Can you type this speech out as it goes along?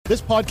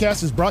This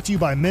podcast is brought to you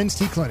by Men's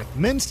T Clinic.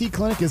 Men's T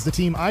Clinic is the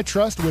team I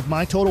trust with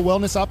my total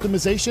wellness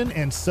optimization,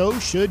 and so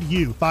should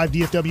you. 5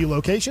 DFW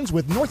locations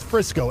with North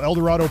Frisco,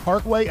 Eldorado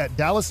Parkway at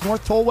Dallas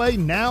North Tollway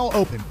now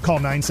open. Call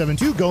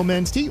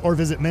 972-GO-MEN'S-T or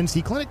visit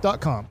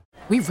mensteclinic.com.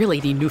 We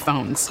really need new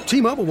phones.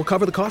 T-Mobile will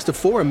cover the cost of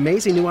 4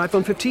 amazing new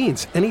iPhone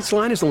 15s, and each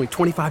line is only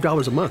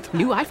 $25 a month.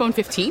 New iPhone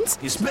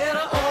 15s? It's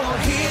better over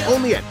here.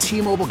 Only at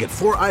T-Mobile, get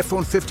 4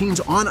 iPhone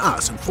 15s on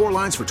us and 4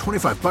 lines for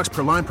 $25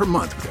 per line per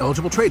month with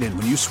eligible trade-in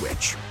when you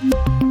switch.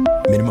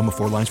 Minimum of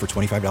 4 lines for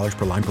 $25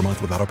 per line per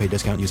month with autopay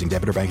discount using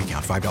debit or bank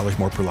account. $5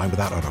 more per line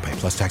without autopay,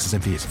 plus taxes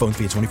and fees. Phone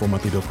fee at 24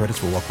 monthly bill credits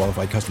for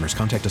well-qualified customers.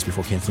 Contact us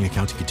before canceling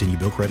account to continue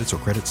bill credits or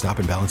credit stop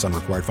and balance on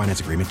required finance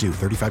agreement due.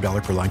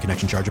 $35 per line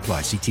connection charge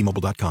applies. See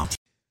T-Mobile.com.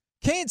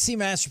 K&C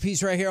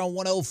Masterpiece right here on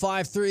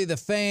 105.3 The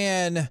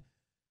Fan. I'm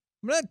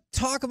going to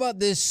talk about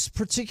this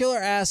particular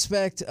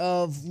aspect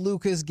of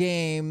Luka's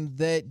game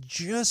that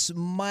just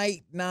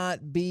might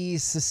not be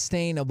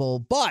sustainable.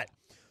 But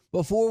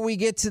before we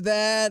get to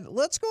that,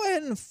 let's go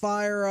ahead and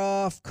fire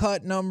off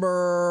cut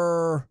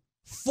number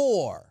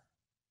 4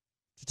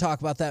 to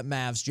talk about that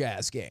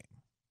Mavs-Jazz game.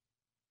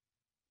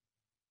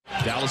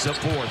 Dallas up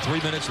 4, 3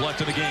 minutes left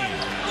in the game.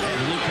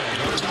 And Luka,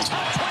 one of the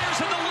top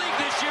players in the league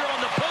this year on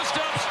the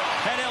post-ups.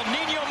 And El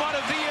Niño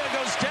Montevilla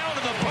goes down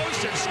to the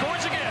post and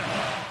scores again.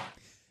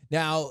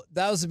 Now,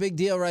 that was a big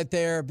deal right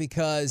there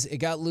because it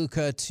got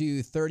Luka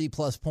to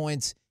 30-plus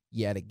points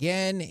yet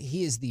again.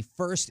 He is the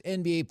first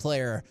NBA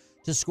player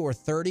to score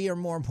 30 or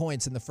more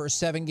points in the first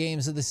 7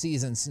 games of the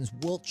season since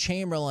Wilt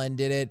Chamberlain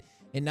did it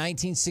in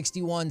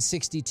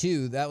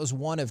 1961-62. That was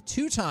one of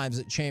 2 times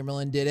that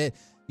Chamberlain did it.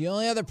 The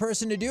only other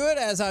person to do it,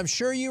 as I'm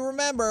sure you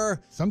remember.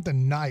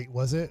 Something Knight,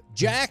 was it?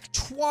 Jack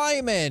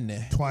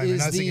Twyman. I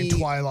was thinking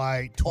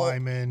Twilight,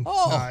 Twyman,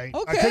 Knight.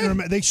 Okay. I couldn't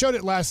remember. They showed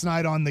it last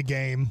night on the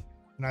game,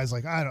 and I was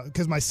like, I don't,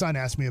 because my son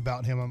asked me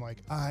about him. I'm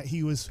like,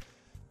 he was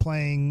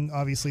playing,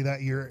 obviously,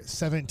 that year,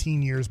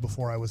 17 years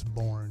before I was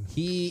born.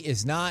 He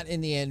is not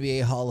in the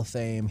NBA Hall of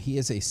Fame. He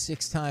is a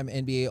 6-time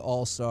NBA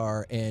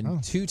All-Star and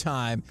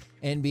 2-time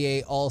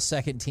NBA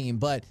All-Second Team.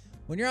 But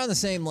when you're on the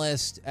same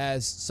list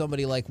as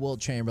somebody like Wilt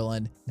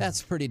Chamberlain,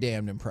 that's pretty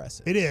damn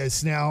impressive. It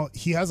is. Now,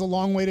 he has a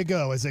long way to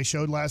go. As they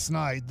showed last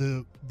night,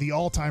 the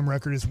all-time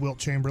record is Wilt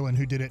Chamberlain,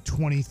 who did it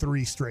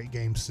 23 straight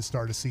games to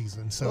start a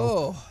season.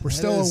 So we're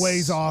still a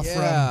ways off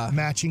from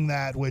matching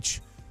that,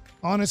 which,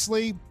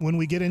 honestly, when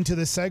we get into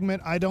this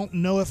segment, I don't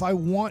know if I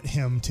want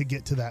him to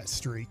get to that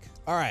streak.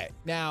 All right.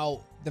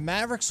 Now, the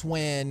Mavericks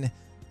win,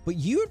 but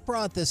you had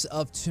brought this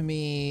up to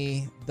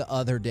me the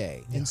other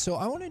day. And so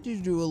I wanted to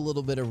do a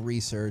little bit of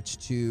research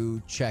to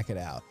check it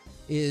out.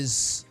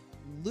 Is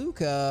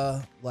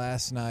Luka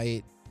last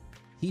night,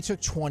 he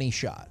took 20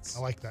 shots.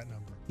 I like that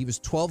number. He was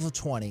 12 of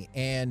 20.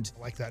 And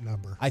I like that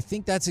number. I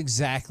think that's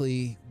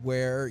exactly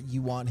where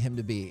you want him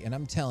to be. And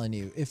I'm telling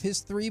you, if his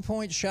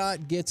three-point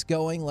shot gets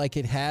going like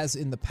it has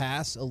in the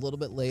past a little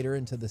bit later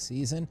into the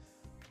season,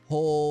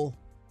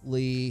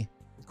 holy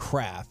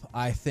crap,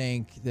 I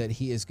think that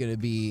he is going to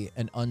be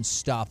an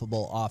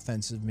unstoppable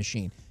offensive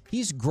machine.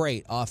 He's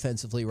great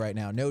offensively right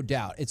now, no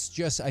doubt. It's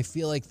just I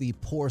feel like the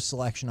poor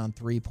selection on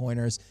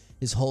three-pointers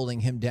is holding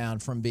him down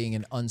from being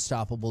an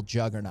unstoppable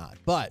juggernaut.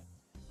 But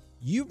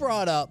you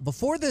brought up,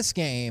 before this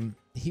game,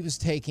 he was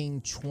taking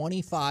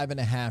 25 and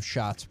a half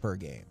shots per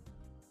game,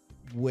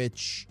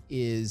 which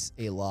is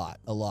a lot.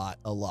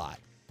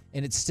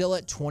 And it's still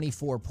at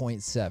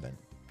 24.7.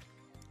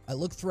 I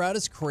looked throughout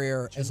his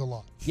career. Which is a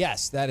lot.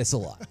 Yes, that is a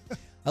lot.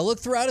 I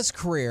looked throughout his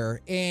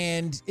career,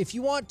 and if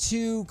you want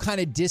to kind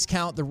of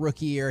discount the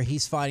rookie year,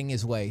 he's finding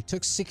his way.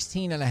 Took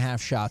 16 and a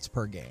half shots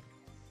per game.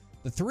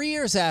 The 3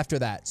 years after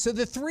that, so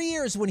the 3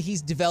 years when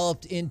he's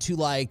developed into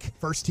like...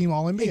 First team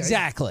All-NBA.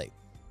 Exactly.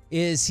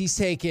 Is he's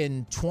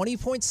taken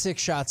 20.6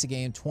 shots a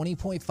game,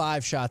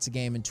 20.5 shots a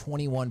game, and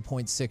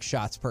 21.6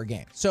 shots per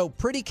game. So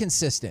pretty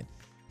consistent.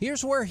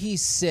 Here's where he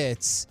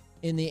sits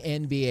in the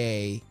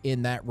NBA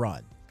in that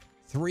run.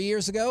 3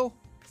 years ago,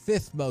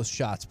 5th most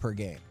shots per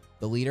game.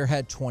 The leader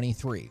had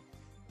 23.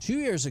 2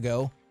 years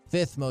ago,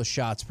 5th most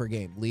shots per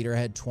game. Leader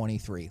had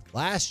 23.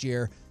 Last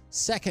year,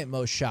 2nd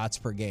most shots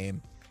per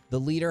game. The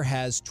leader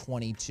has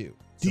 22.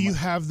 Do you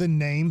have the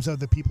names of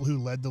the people who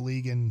led the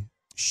league in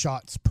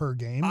shots per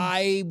game?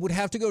 I would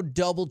have to go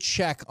double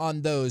check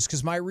on those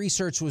because my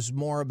research was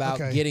more about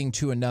getting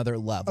to another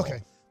level.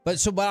 Okay.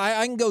 But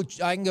I can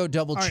go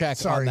double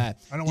check on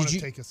that. I don't want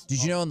to take us.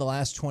 Did you know in the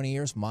last 20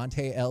 years,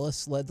 Monte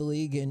Ellis led the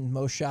league in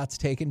most shots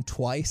taken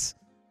twice?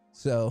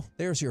 So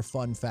there's your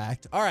fun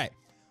fact. All right.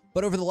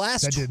 But over the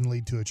last... That didn't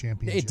lead to a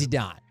championship. It did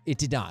not. It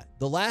did not.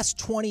 The last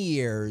 20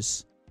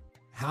 years,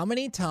 how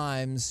many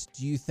times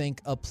do you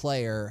think a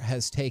player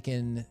has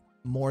taken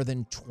more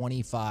than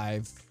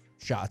 25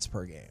 shots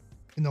per game?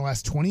 In the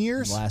last 20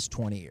 years? In the last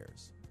 20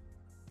 years.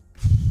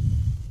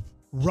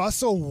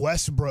 Russell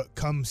Westbrook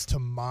comes to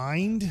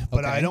mind,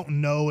 but I don't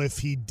know if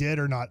he did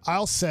or not.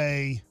 I'll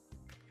say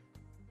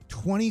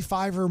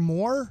 25 or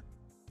more.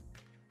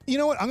 You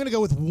know what? I'm going to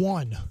go with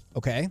 1.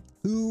 Okay.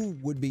 Who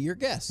would be your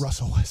guess?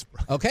 Russell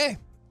Westbrook. Okay.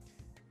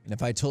 And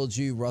if I told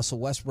you Russell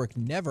Westbrook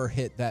never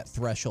hit that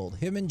threshold,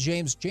 him and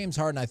James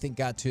Harden, I think,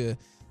 got to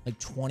like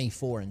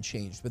 24 and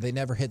changed, but they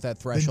never hit that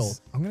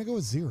threshold. I'm going to go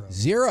with 0.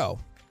 0.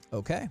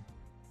 Okay.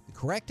 The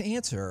correct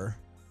answer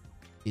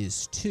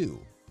is 2.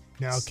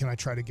 Now, can I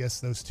try to guess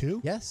those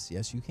 2? Yes,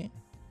 you can.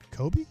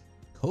 Kobe?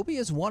 Kobe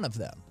is one of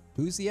them.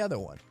 Who's the other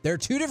one? They're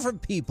 2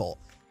 different people.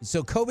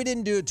 So Kobe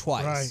didn't do it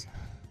twice. Right.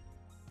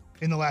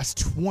 In the last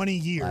 20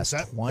 years.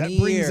 That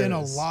brings in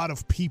a lot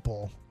of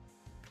people.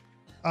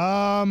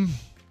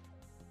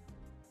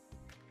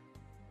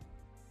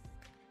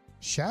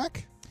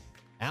 Shaq?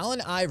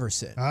 Allen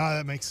Iverson.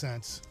 That makes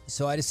sense.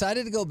 So I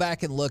decided to go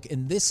back and look,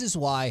 and this is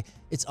why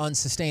it's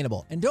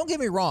unsustainable. And don't get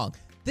me wrong,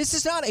 this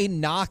is not a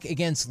knock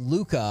against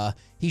Luka.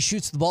 He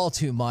shoots the ball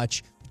too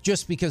much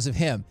just because of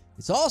him.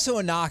 It's also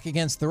a knock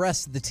against the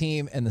rest of the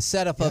team and the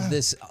setup of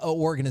this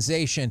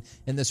organization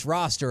and this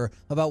roster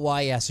about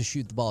why he has to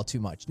shoot the ball too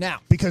much.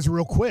 Now, because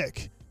real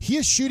quick, he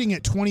is shooting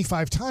it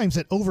 25 times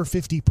at over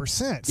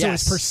 50%. So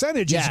his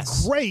percentage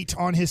is great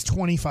on his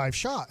 25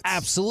 shots.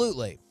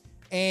 Absolutely.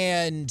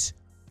 And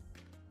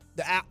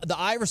the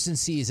Iverson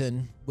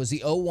season was the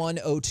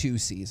 01-02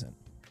 season.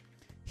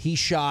 He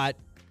shot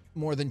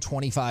more than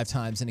 25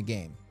 times in a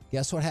game.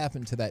 Guess what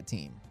happened to that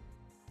team?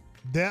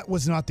 That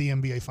was not the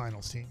NBA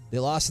Finals team. They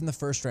lost in the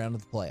first round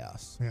of the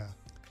playoffs. Yeah.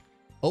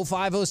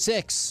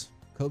 05-06,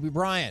 Kobe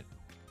Bryant.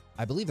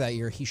 I believe that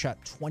year he shot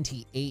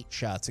 28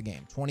 shots a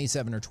game,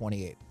 27 or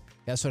 28.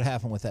 Guess what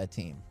happened with that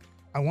team?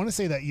 I want to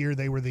say that year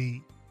they were the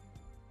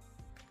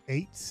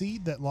 8th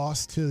seed that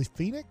lost to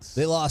Phoenix.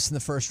 They lost in the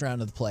first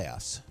round of the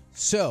playoffs.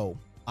 So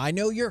I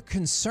know your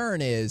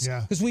concern is,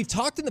 because we've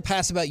talked in the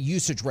past about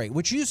usage rate,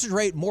 which usage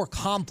rate more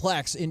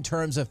complex in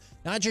terms of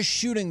not just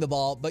shooting the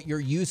ball, but your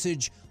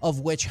usage of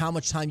which, how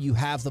much time you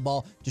have the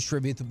ball,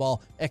 distribute the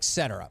ball,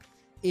 etc.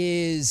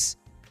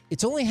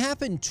 It's only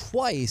happened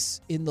twice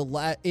in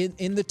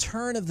the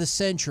turn of the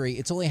century.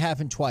 It's only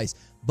happened twice.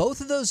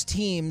 Both of those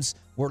teams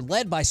were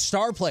led by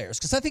star players,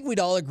 because I think we'd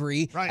all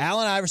agree,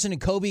 Allen Iverson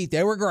and Kobe,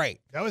 they were great.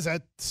 That was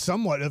at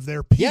somewhat of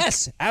their peak.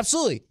 Yes,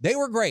 absolutely. They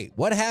were great.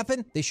 What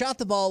happened? They shot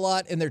the ball a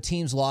lot, and their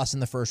teams lost in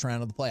the first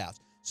round of the playoffs.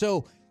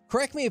 So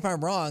correct me if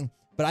I'm wrong,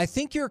 but I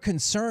think your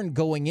concern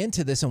going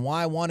into this, and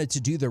why I wanted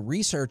to do the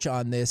research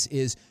on this,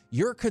 is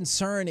your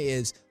concern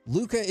is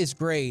Luka is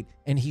great,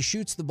 and he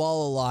shoots the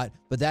ball a lot,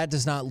 but that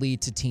does not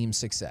lead to team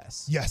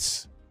success.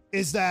 Yes.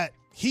 Is that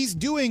he's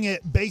doing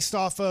it based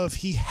off of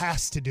he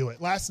has to do it.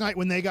 Last night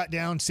when they got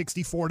down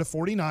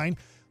 64-49,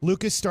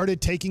 Lucas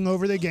started taking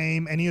over the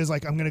game, and he was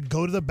like, I'm going to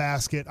go to the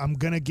basket. I'm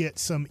going to get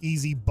some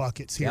easy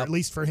buckets here, at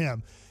least for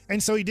him.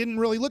 And so he didn't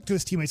really look to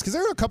his teammates, because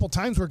there were a couple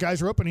times where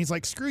guys were open. He's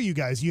like, screw you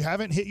guys. You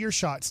haven't hit your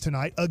shots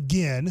tonight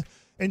again.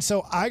 And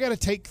so I got to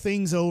take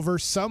things over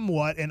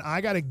somewhat, and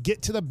I got to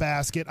get to the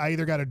basket. I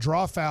either got to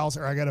draw fouls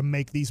or I got to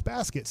make these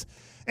baskets.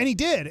 And he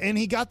did, and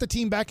he got the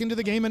team back into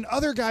the game, and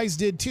other guys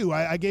did too.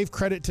 I gave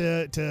credit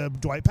to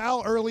Dwight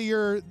Powell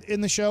earlier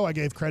in the show. I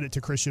gave credit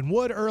to Christian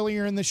Wood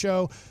earlier in the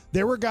show.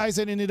 There were guys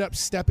that ended up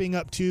stepping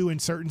up too in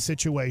certain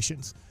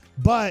situations.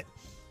 But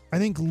I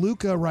think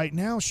Luka right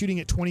now shooting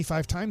at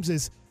 25 times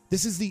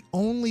this is the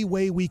only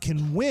way we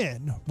can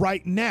win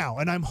right now.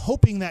 And I'm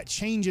hoping that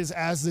changes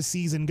as the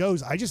season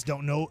goes. I just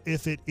don't know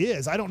if it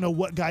is. I don't know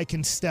what guy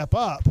can step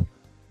up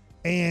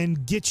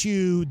and get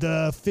you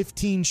the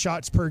 15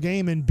 shots per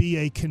game and be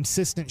a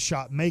consistent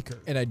shot maker.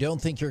 And I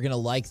don't think you're going to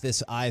like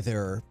this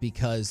either,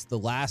 because the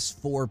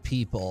last 4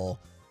 people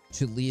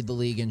to lead the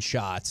league in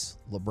shots,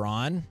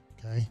 LeBron,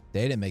 they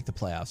didn't make the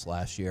playoffs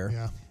last year.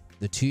 Yeah.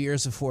 The 2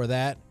 years before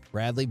that,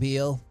 Bradley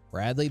Beal.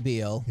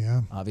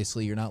 Yeah.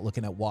 Obviously, you're not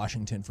looking at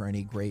Washington for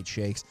any great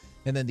shakes.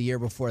 And then the year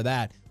before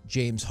that,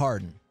 James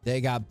Harden. They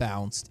got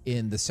bounced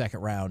in the second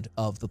round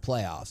of the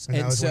playoffs. And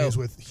that was when he was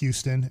with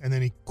Houston, and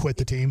then he quit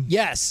the team?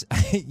 Yes.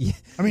 I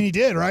mean, he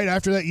did, right?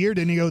 After that year,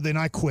 didn't he go, then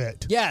I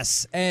quit?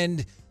 Yes.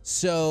 And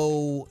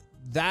so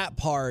that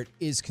part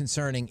is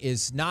concerning,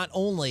 is not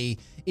only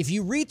if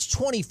you reach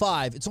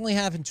 25, it's only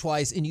happened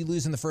twice, and you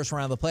lose in the first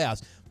round of the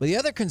playoffs. But the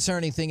other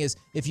concerning thing is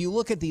if you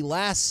look at the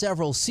last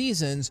several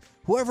seasons,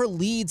 whoever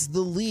leads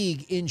the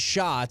league in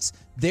shots,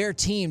 their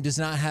team does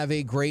not have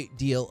a great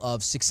deal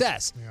of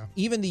success. Yeah.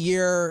 Even the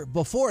year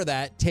before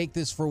that, take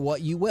this for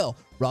what you will,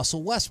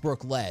 Russell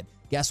Westbrook led.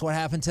 Guess what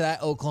happened to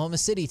that Oklahoma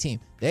City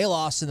team? They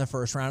lost in the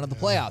first round of the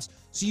playoffs.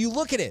 So you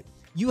look at it.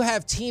 You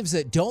have teams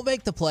that don't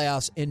make the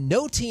playoffs, and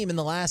no team in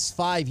the last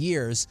 5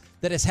 years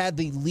that has had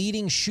the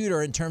leading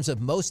shooter in terms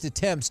of most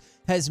attempts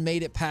has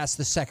made it past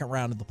the second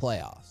round of the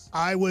playoffs.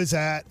 I was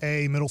at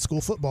a middle school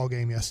football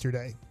game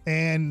yesterday,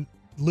 and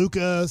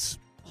Luka's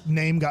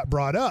name got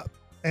brought up.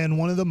 And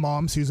one of the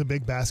moms, who's a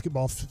big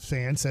basketball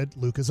fan, said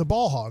Luka's a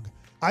ball hog.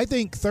 I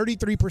think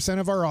 33%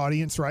 of our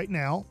audience right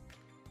now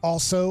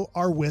also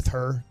are with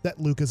her that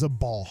Luka's a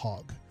ball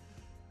hog.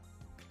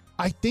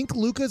 I think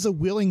Luka's a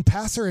willing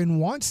passer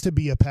and wants to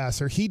be a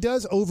passer. He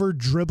does over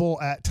dribble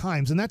at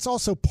times, and that's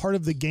also part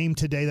of the game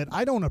today that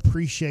I don't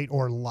appreciate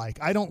or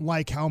like. I don't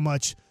like how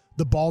much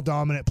the ball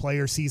dominant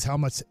player sees how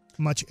much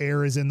much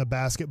air is in the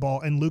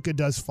basketball, and Luka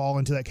does fall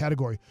into that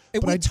category.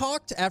 And we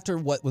talked after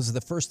what was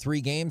the first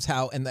 3 games,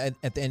 how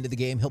at the end of the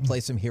game he'll play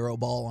some hero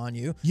ball on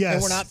you. Yes.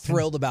 And we're not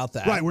thrilled about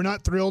that. Right, we're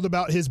not thrilled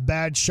about his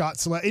bad shot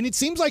select. And it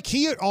seems like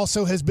he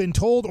also has been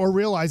told or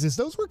realizes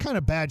those were kind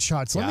of bad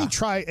shots. Let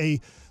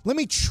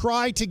me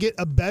try to get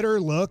a better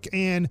look,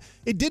 and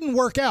it didn't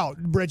work out.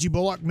 Reggie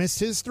Bullock missed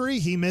his 3.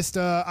 He missed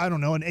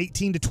an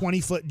 18 to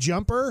 20 foot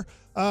jumper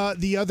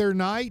the other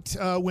night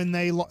when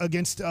they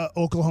against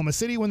Oklahoma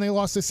City when they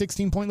lost a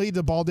 16-point lead.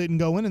 The ball didn't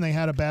go in, and they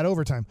had a bad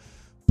overtime.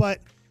 But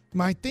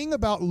my thing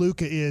about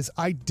Luka is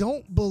I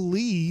don't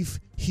believe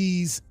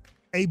he's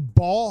a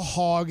ball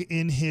hog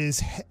in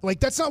his like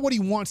that's not what he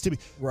wants to be.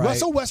 Right.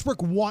 Russell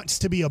Westbrook wants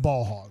to be a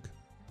ball hog.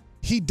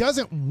 He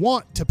doesn't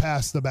want to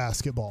pass the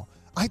basketball.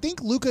 I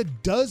think Luka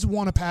does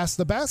want to pass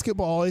the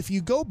basketball. If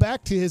you go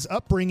back to his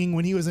upbringing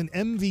when he was an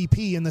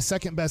MVP in the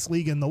second best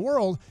league in the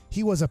world,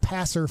 he was a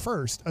passer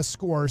first, a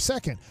scorer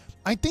second.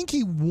 I think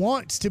he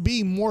wants to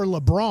be more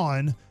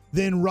LeBron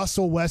than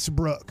Russell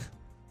Westbrook.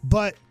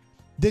 But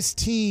this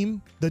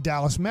team, the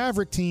Dallas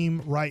Maverick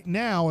team right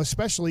now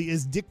especially,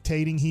 is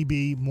dictating he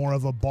be more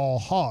of a ball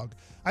hog.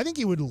 I think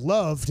he would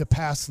love to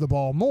pass the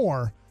ball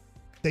more.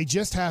 They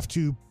just have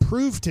to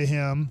prove to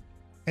him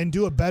and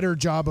do a better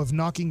job of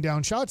knocking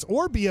down shots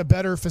or be a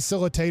better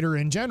facilitator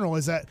in general,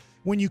 is that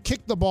when you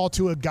kick the ball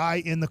to a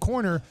guy in the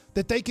corner,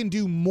 that they can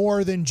do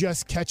more than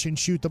just catch and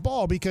shoot the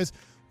ball. Because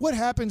what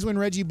happens when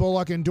Reggie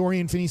Bullock and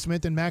Dorian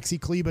Finney-Smith and Maxi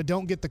Kleber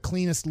don't get the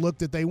cleanest look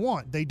that they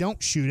want? They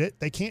don't shoot it.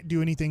 They can't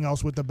do anything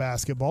else with the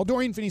basketball.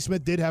 Dorian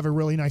Finney-Smith did have a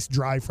really nice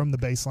drive from the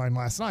baseline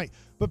last night,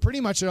 but pretty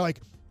much they're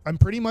like, I'm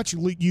pretty much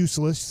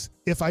useless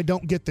if I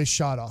don't get this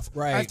shot off.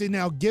 Right. I have to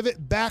now give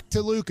it back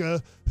to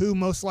Luka, who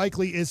most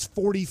likely is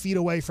 40 feet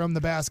away from the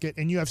basket,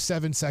 and you have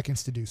 7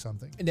 seconds to do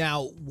something.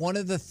 Now, one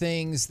of the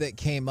things that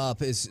came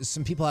up is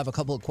some people have a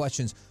couple of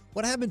questions.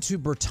 What happened to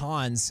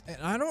Bertans? And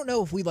I don't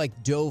know if we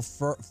dove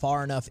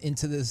far enough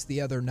into this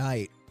the other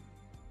night.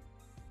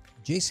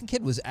 Jason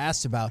Kidd was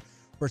asked about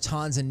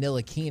Bertans and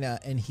Ntilikina,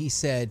 and he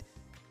said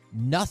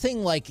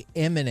nothing like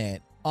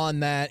imminent on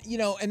that.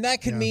 And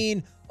that could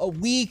mean a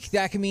week,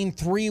 that could mean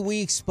 3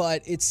 weeks,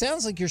 but it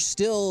sounds like you're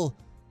still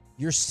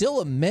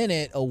a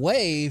minute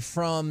away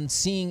from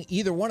seeing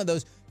either one of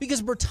those, because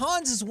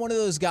Bertans is one of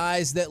those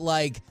guys that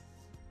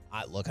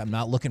I'm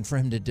not looking for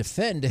him to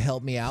defend to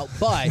help me out,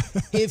 but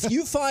if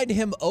you find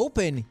him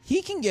open,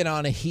 he can get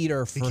on a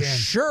heater for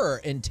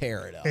sure and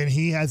tear it up. And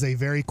he has a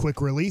very quick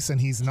release,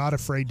 and he's not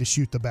afraid to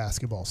shoot the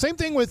basketball. Same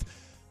thing with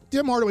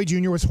Tim Hardaway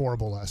Jr. was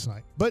horrible last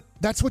night, but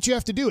that's what you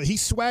have to do.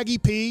 He's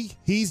Swaggy P.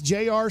 He's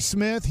J.R.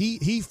 Smith.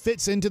 He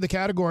fits into the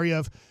category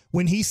of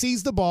when he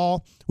sees the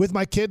ball. With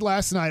my kid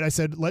last night, I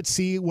said, let's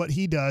see what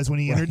he does when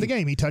he entered the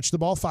game. He touched the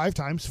ball 5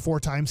 times, 4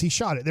 times he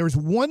shot it. There was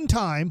one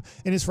time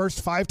in his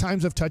first 5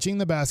 times of touching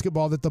the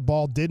basketball that the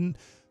ball didn't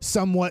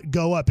somewhat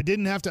go up. It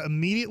didn't have to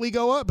immediately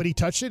go up, but he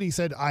touched it. He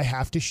said, I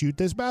have to shoot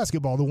this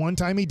basketball. The one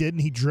time he didn't,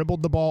 he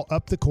dribbled the ball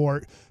up the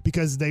court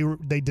because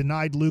they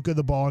denied Luka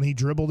the ball, and he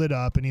dribbled it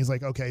up, and he's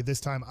like, okay,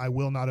 this time I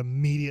will not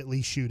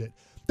immediately shoot it.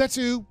 That's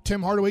who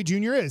Tim Hardaway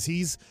Jr. is.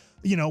 He's,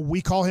 we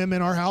call him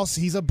in our house,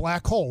 he's a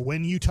black hole.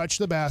 When you touch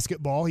the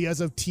basketball, he has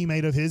a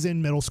teammate of his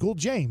in middle school,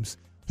 James,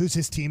 who's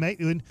his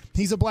teammate, and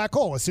he's a black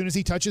hole. As soon as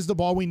he touches the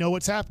ball, we know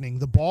what's happening.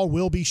 The ball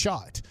will be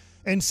shot.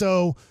 And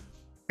so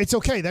it's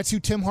okay. That's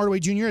who Tim Hardaway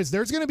Jr. is.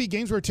 There's going to be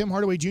games where Tim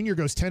Hardaway Jr.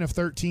 goes 10 of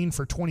 13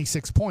 for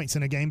 26 points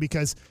in a game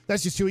because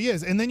that's just who he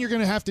is. And then you're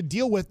going to have to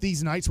deal with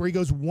these nights where he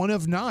goes 1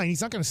 of 9. He's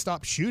not going to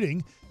stop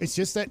shooting. It's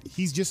just that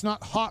he's just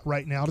not hot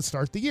right now to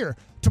start the year.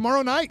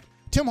 Tomorrow night,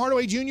 Tim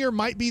Hardaway Jr.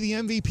 might be the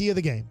MVP of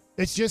the game.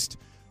 It's just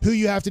who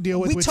you have to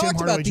deal with Tim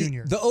Hardaway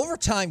Jr. The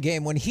overtime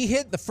game, when he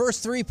hit the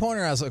first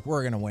 3-pointer, I was like,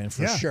 we're going to win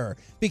for sure.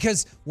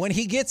 Because when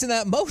he gets in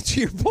that mode, to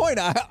your point,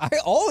 I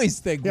always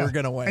think we're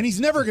going to win. And he's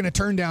never going to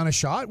turn down a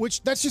shot,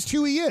 which that's just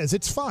who he is.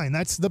 It's fine.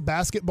 That's the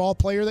basketball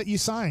player that you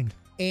signed.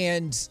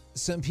 And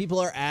some people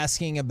are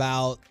asking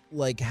about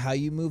how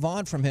you move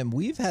on from him.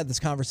 We've had this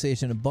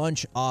conversation a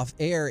bunch off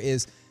air.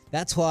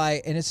 That's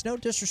why, and it's no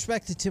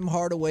disrespect to Tim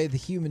Hardaway, the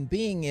human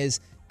being,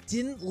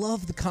 didn't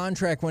love the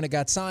contract when it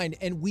got signed,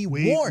 and we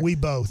warned.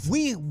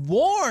 We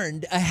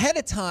warned ahead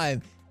of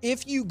time.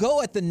 If you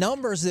go at the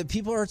numbers that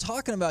people are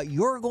talking about,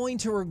 you're going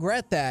to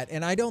regret that.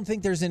 And I don't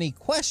think there's any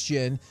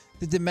question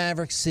that the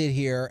Mavericks sit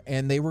here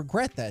and they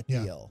regret that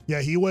deal.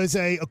 Yeah, he was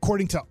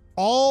according to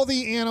all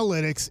the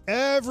analytics,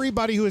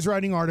 everybody who is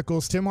writing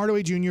articles, Tim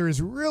Hardaway Jr.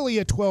 is really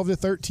a $12 to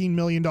 $13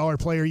 million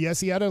player.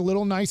 Yes, he had a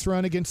little nice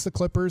run against the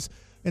Clippers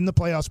in the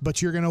playoffs,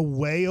 but you're going to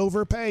way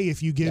overpay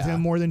if you give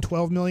him more than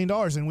 $12 million.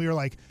 And we were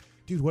like,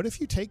 dude, what if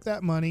you take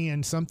that money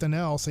and something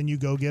else and you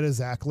go get a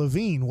Zach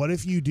LaVine? What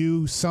if you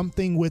do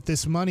something with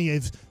this money?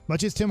 As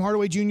much as Tim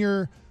Hardaway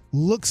Jr.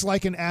 looks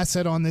like an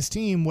asset on this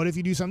team, what if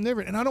you do something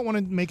different? And I don't want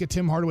to make a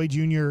Tim Hardaway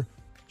Jr.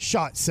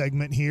 shot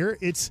segment here.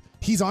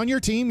 He's on your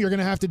team. You're going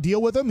to have to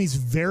deal with him. He's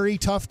very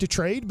tough to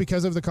trade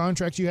because of the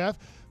contract you have.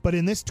 But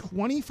in this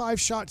 25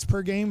 shots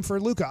per game for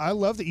Luka, I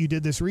love that you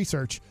did this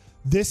research.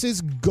 This is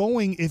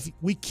going, if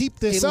we keep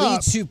this up,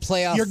 leads to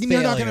playoff you're not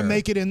going to failure.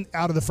 make it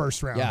out of the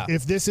first round. Yeah.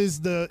 If this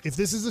is the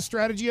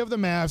strategy of the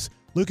Mavs,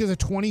 Luke is a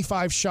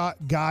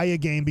 25-shot guy a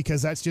game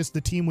because that's just the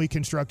team we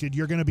constructed.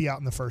 You're going to be out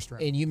in the first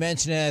round. And you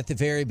mentioned it at the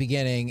very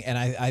beginning, and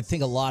I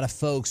think a lot of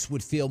folks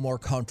would feel more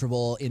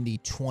comfortable in the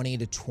 20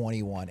 to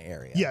 21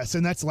 area. Yes,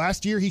 and that's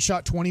last year he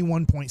shot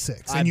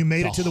 21.6, and you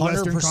made it to the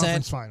Western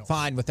Conference Finals.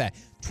 Fine with that.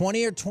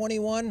 20 or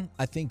 21,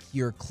 I think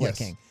you're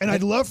clicking. Yes. And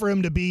I'd love for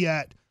him to be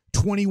at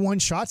 21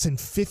 shots and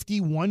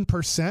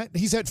 51%.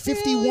 He's at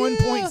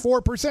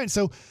 51.4%.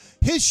 So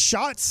his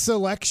shot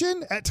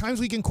selection, at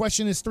times we can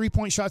question his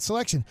three-point shot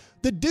selection.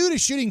 The dude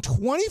is shooting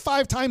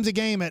 25 times a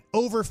game at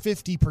over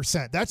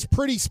 50%. That's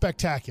pretty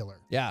spectacular.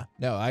 Yeah,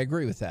 no, I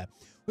agree with that.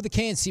 With the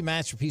KNC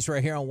Masterpiece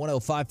right here on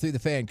 105 Through the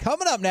Fan.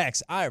 Coming up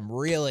next, I am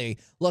really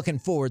looking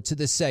forward to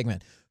this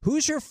segment.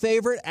 Who's your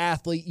favorite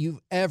athlete you've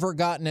ever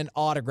gotten an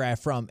autograph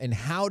from, and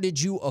how did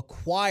you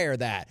acquire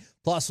that?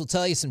 Plus, we'll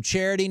tell you some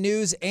charity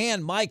news,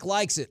 and Mike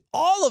likes it.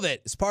 All of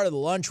it is part of the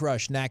Lunch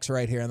Rush next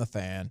right here on The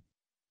Fan.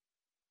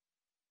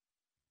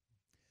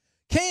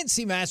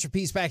 KNC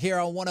Masterpiece back here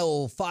on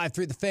 105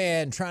 Through the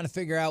Fan, trying to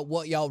figure out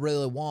what y'all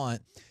really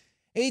want.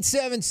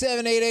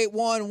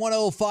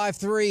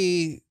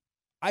 877-881-1053.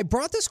 I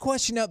brought this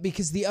question up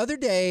because the other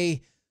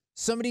day,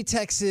 somebody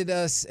texted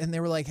us and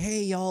they were like,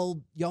 hey,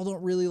 y'all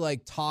don't really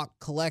like talk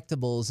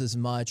collectibles as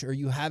much, or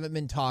you haven't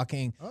been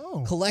talking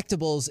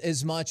collectibles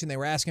as much. And they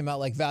were asking about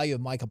like value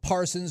of Micah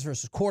Parsons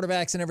versus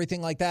quarterbacks and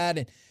everything like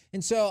that.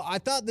 And so I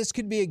thought this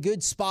could be a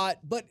good spot,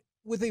 but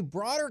with a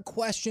broader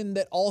question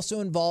that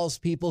also involves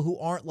people who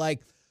aren't like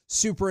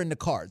super into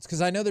cards.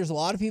 Because I know there's a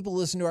lot of people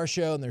listen to our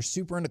show and they're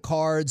super into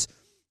cards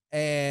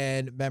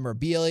and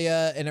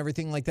memorabilia and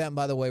everything like that. And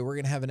by the way, we're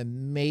going to have an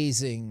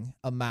amazing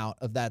amount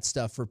of that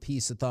stuff for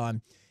Peace-a-thon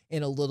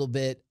in a little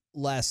bit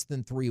less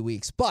than 3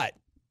 weeks. But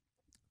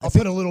I'll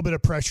put a little bit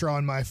of pressure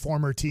on my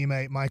former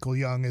teammate, Michael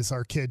Young, as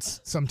our kids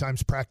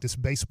sometimes practice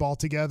baseball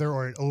together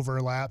or it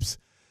overlaps.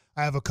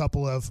 I have a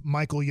couple of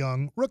Michael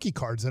Young rookie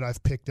cards that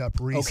I've picked up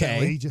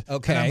recently.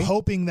 Okay. And I'm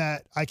hoping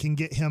that I can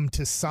get him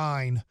to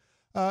sign,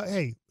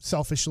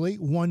 selfishly,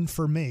 one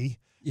for me.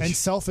 And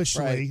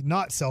selfishly, right.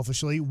 Not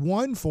selfishly,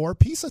 one for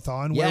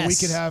Peace-a-thon where we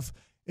could have,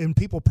 and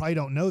people probably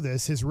don't know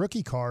this, his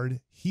rookie card,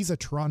 he's a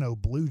Toronto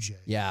Blue Jay.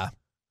 Yeah,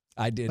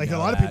 I did. Like a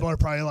lot of people are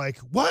probably like,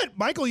 what?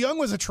 Michael Young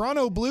was a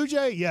Toronto Blue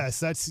Jay?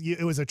 Yes,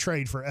 it was a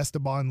trade for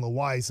Esteban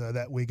Loaiza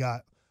that we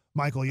got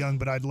Michael Young,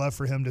 but I'd love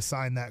for him to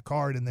sign that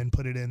card and then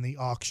put it in the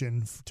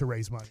auction to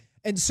raise money.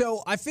 And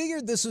so I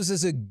figured this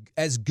was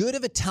as good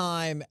of a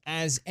time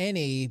as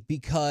any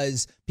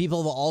because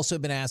people have also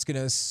been asking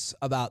us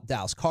about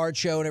Dallas Card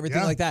Show and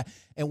everything like that.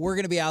 And we're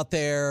going to be out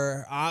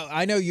there.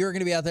 I know you're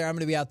going to be out there. I'm going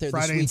to be out there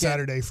Friday this weekend. and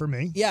Saturday for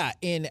me. Yeah,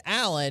 in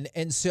Allen.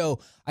 And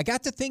so I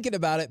got to thinking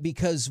about it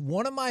because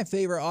one of my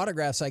favorite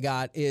autographs I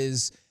got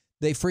is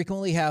they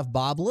frequently have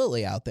Bob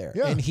Lilly out there.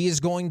 Yeah. And he is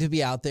going to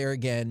be out there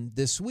again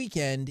this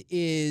weekend.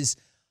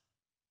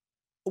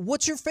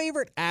 What's your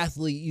favorite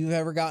athlete you've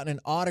ever gotten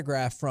an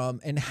autograph from,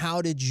 and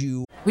how did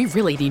you? We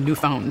really need new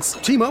phones.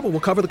 T-Mobile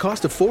will cover the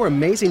cost of 4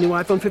 amazing new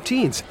iPhone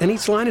 15s, and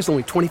each line is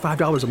only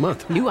 $25 a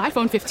month. New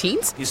iPhone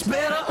 15s? It's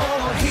better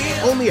over here.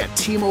 Only at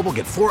T-Mobile,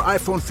 get 4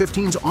 iPhone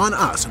 15s on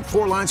us and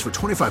 4 lines for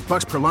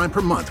 $25 per line per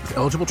month with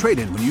eligible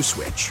trade-in when you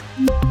switch.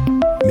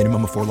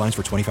 Minimum of 4 lines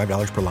for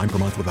 $25 per line per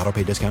month with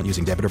autopay discount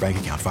using debit or bank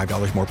account.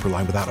 $5 more per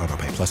line without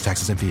autopay, plus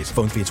taxes and fees.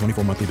 Phone fee at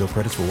 24 monthly bill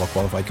credits for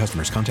well-qualified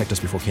customers. Contact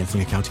us before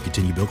canceling account to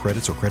continue bill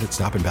credits or credit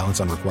stop and balance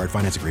on required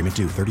finance agreement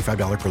due.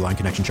 $35 per line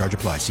connection charge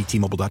applies. See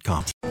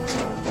T-Mobile.com.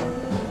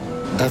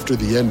 After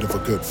the end of a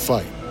good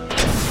fight,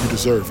 you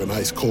deserve an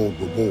ice-cold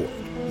reward.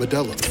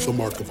 Modelo is the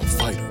mark of a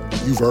fighter.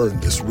 You've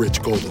earned this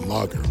rich golden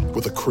lager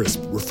with a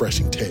crisp,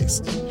 refreshing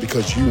taste.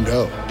 Because you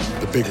know,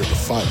 the bigger the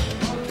fight,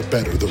 the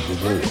better the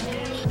reward.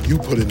 You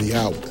put in the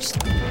hours,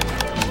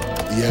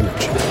 the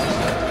energy,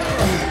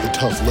 the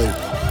tough labor.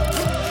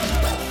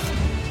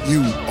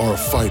 You are a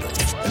fighter,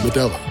 and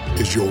Modelo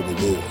is your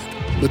reward.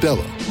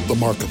 Modelo, the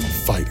mark of a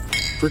fighter.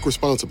 Drink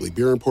responsibly.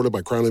 Beer imported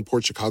by Crown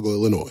Imports, Chicago,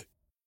 Illinois.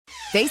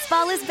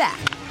 Baseball is back,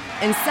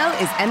 and so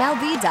is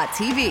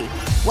MLB.tv.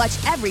 Watch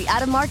every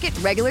out-of-market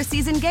regular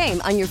season game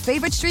on your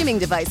favorite streaming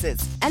devices.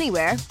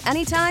 Anywhere,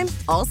 anytime,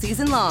 all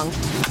season long.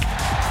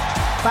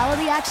 Follow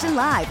the action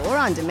live or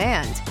on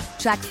demand.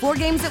 Track 4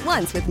 games at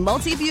once with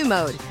multi-view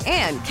mode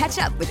and catch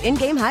up with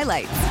in-game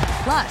highlights.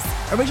 Plus,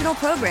 original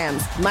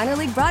programs, minor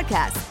league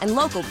broadcasts, and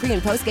local pre-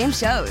 and post-game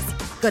shows.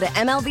 Go to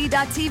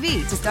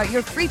MLB.tv to start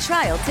your free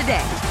trial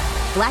today.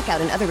 Blackout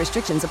and other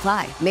restrictions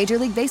apply. Major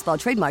League Baseball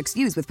trademarks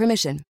used with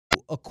permission.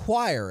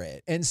 Acquire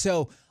it. And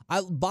so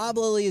Bob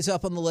Lilly is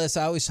up on the list.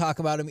 I always talk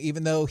about him,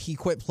 even though he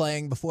quit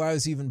playing before I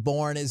was even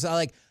born.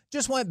 I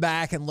just went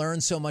back and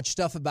learned so much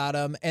stuff about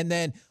him. And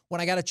then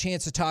when I got a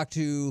chance to talk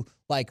to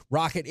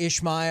Rocket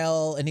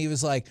Ismail, and he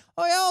was like,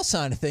 oh yeah, I'll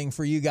sign a thing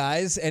for you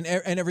guys and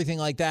everything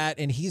like that.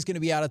 And he's going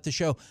to be out at the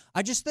show.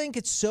 I just think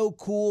it's so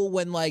cool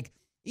when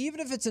even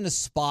if it's in a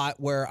spot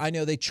where I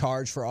know they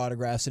charge for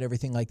autographs and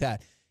everything like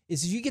that,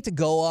 is you get to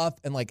go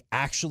up and like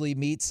actually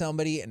meet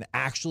somebody and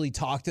actually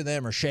talk to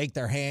them or shake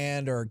their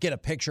hand or get a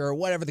picture or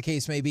whatever the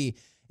case may be.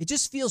 It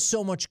just feels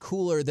so much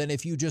cooler than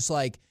if you just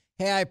like,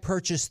 hey, I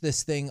purchased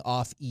this thing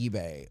off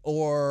eBay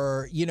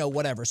or,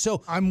 whatever.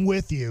 So I'm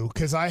with you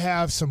because I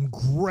have some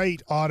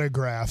great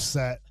autographs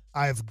that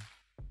I've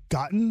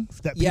gotten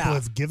that people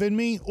have given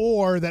me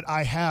or that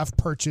I have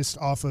purchased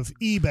off of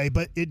eBay,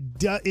 but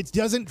it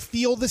doesn't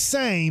feel the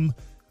same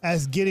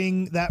as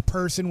getting that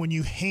person when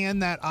you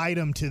hand that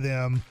item to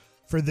them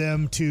for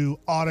them to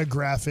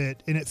autograph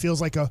it, and it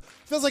feels like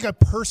a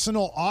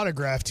personal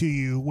autograph to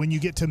you when you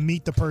get to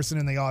meet the person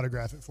and they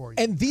autograph it for you.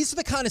 And these are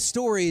the kind of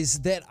stories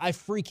that I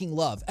freaking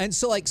love. And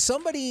so like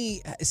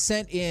somebody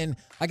sent in,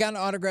 I got an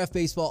autographed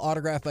baseball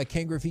autographed by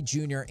Ken Griffey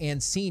Jr.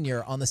 and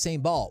Sr. on the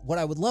same ball. What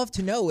I would love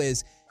to know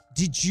is,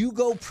 did you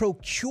go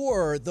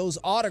procure those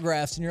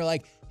autographs and you're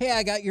like, hey,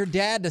 I got your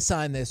dad to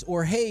sign this,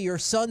 or hey, your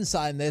son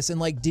signed this, and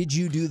like, did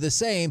you do the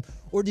same,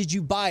 or did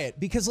you buy it?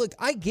 Because look,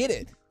 I get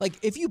it. Like,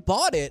 if you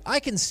bought it, I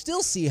can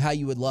still see how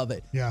you would love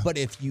it. Yeah. But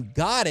if you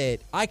got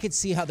it, I could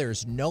see how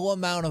there's no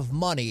amount of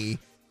money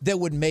that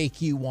would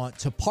make you want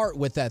to part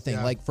with that thing.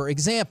 Yeah. Like, for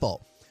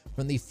example,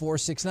 from the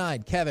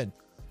 469, Kevin,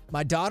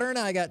 my daughter and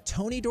I got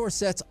Tony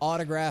Dorsett's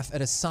autograph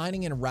at a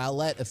signing in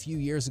Rowlett a few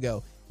years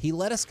ago. He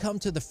let us come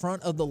to the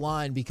front of the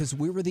line because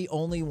we were the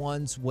only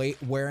ones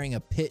wearing a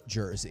Pitt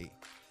jersey.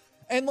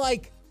 And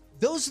like,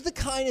 those are the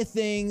kind of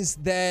things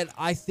that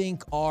I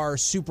think are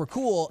super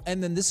cool.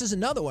 And then this is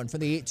another one from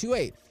the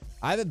 828.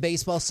 I have a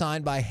baseball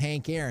signed by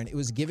Hank Aaron. It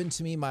was given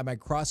to me by my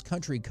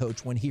cross-country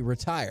coach when he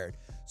retired.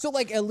 So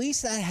like, at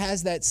least that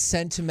has that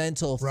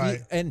sentimental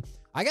right. And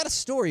I got a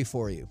story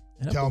for you.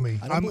 Tell me.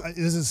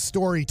 This is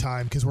story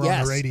time because we're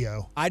on the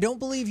radio. I don't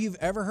believe you've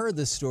ever heard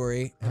this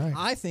story. All right.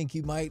 I think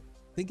you might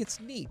think it's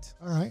neat.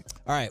 All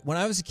right. When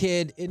I was a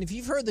kid, and if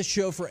you've heard the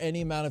show for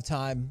any amount of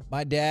time,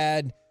 my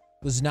dad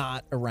was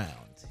not around.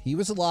 He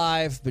was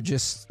alive, but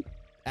just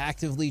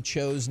actively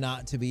chose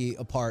not to be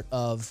a part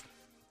of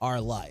our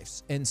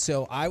lives. And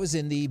so I was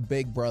in the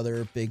Big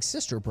Brother, Big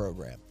Sister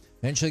program.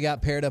 Eventually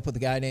got paired up with a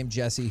guy named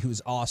Jesse,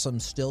 who's awesome.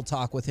 Still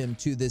talk with him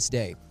to this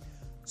day.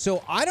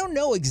 So I don't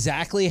know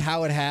exactly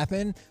how it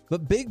happened,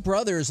 but Big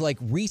Brothers like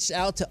reached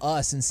out to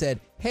us and said,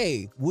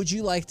 hey, would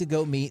you like to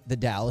go meet the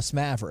Dallas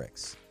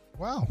Mavericks?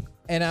 Wow.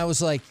 And I was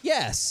like,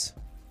 yes.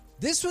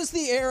 This was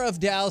the era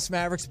of Dallas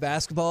Mavericks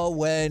basketball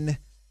when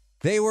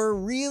they were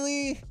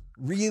really,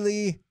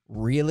 really,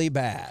 really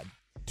bad.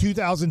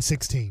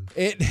 2016.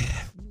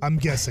 I'm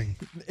guessing.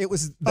 It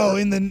was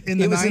in the 90s? In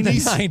the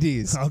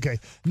 90s. Okay.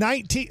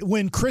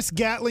 When Chris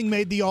Gatling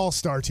made the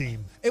All-Star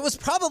team. It was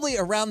probably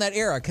around that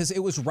era because it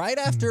was right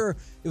after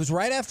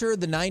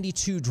the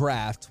 92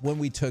 draft when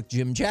we took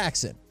Jim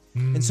Jackson.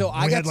 And so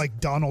we had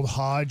like Donald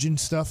Hodge and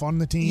stuff on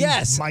the team.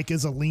 Yes. Mike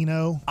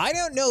Izzolino. I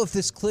don't know if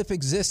this clip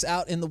exists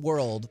out in the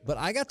world, but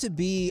I got to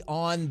be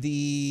on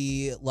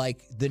the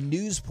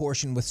news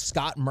portion with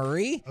Scott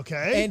Murray.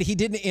 Okay. And he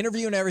did an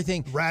interview and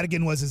everything.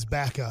 Radigan was his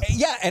backup.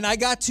 Yeah, and I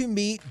got to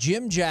meet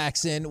Jim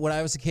Jackson when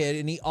I was a kid,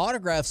 and he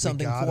autographed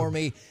something for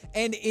me.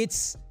 And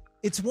it's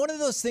one of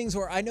those things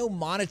where I know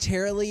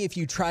monetarily, if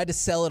you tried to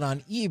sell it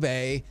on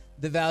eBay,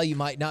 the value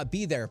might not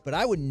be there, but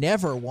I would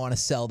never want to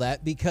sell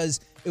that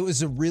because it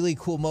was a really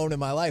cool moment in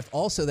my life.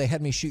 Also, they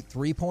had me shoot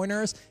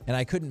 3-pointers and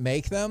I couldn't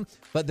make them.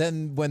 But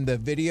then when the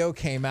video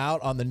came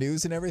out on the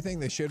news and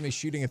everything, they showed me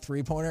shooting a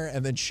 3-pointer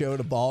and then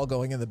showed a ball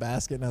going in the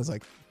basket. And I was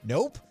like,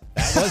 nope,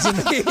 that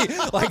wasn't me.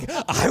 Like,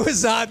 I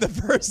was not the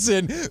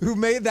person who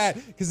made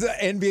that because the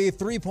NBA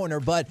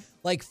 3-pointer. But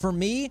like for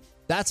me,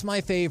 that's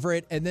my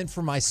favorite. And then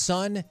for my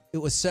son, it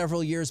was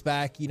several years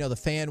back. The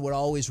fan would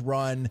always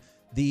run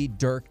the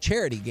Dirk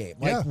charity game.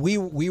 Like we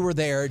were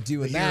there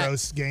doing the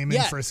Heroes game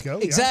in Frisco.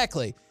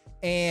 Exactly.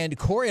 And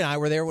Corey and I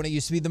were there when it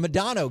used to be the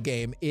Madonna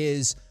game.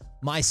 Is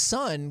my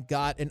son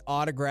got an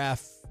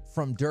autograph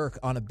from Dirk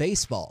on a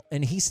baseball,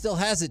 and he still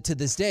has it to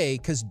this day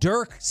because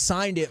Dirk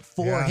signed it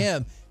for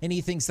him, and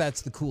he thinks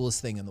that's the coolest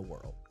thing in the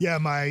world. Yeah,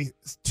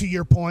 to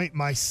your point,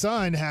 my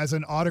son has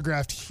an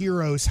autographed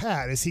Heroes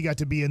hat as he got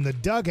to be in the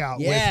dugout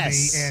with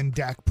me, and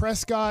Dak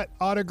Prescott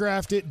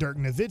autographed it, Dirk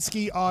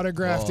Nowitzki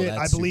autographed it,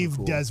 I believe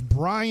cool. Des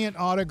Bryant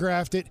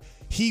autographed it.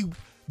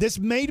 This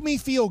made me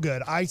feel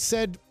good. I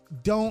said,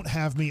 don't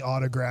have me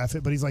autograph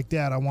it, but he's like,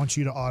 Dad, I want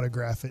you to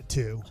autograph it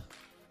too.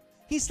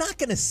 He's not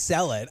going to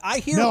sell it.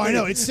 I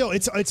know.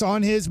 It's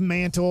on his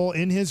mantle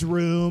in his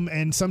room,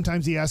 and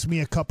sometimes he asks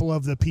me a couple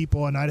of the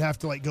people, and I'd have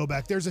to go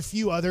back. There's a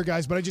few other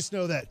guys, but I just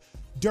know that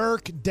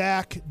Dirk,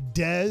 Dak,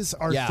 Dez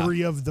are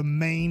three of the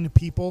main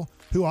people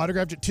who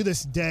autographed it. To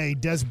this day,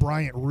 Des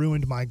Bryant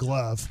ruined my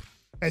glove.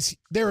 As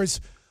there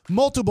is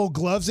multiple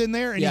gloves in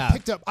there, and he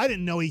picked up. I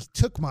didn't know he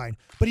took mine,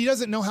 but he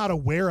doesn't know how to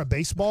wear a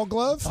baseball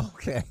glove.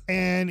 Okay,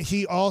 and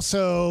he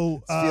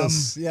also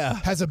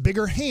has a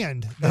bigger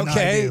hand than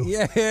I do.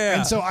 Yeah.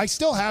 And so I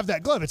still have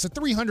that glove. It's a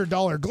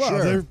 $300 glove.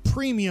 Sure. They're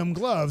premium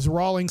gloves,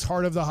 Rawlings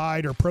Heart of the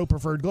Hide or Pro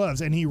Preferred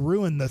gloves, and he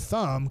ruined the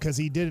thumb because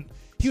he didn't.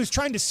 he was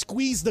trying to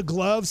squeeze the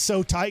glove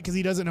so tight because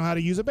he doesn't know how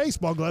to use a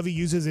baseball glove. He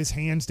uses his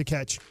hands to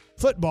catch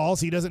footballs.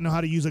 He doesn't know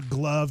how to use a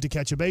glove to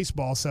catch a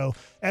baseball. So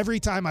every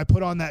time I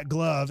put on that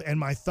glove and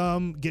my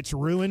thumb gets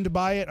ruined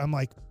by it, I'm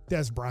like,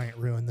 Des Bryant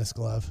ruined this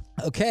glove.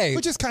 Okay.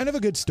 Which is kind of a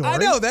good story. I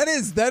know, that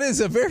is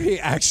a very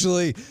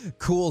actually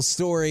cool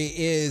story.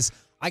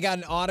 I got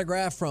an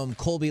autograph from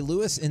Colby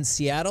Lewis in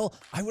Seattle.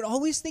 I would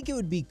always think it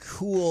would be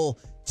cool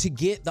to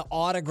get the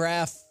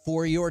autograph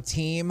for your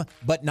team,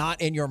 but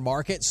not in your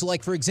market. So,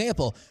 like, for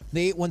example,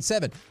 the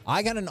 817,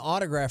 I got an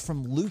autograph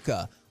from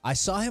Luka. I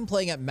saw him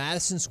playing at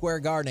Madison Square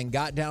Garden and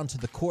got down to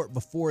the court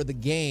before the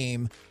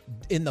game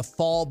in the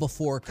fall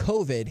before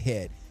COVID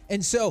hit.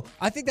 And so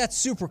I think that's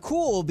super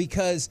cool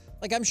because,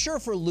 like, I'm sure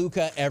for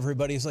Luka,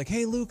 everybody's like,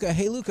 hey,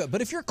 Luka.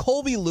 But if you're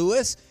Colby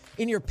Lewis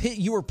and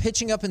you were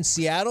pitching up in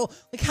Seattle,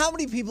 like, how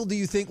many people do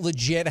you think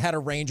legit had a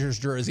Rangers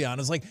jersey on?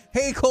 It's like,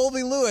 hey,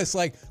 Colby Lewis.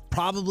 Like,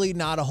 probably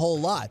not a whole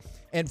lot.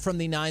 And from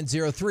the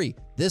 903,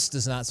 this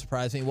does not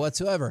surprise me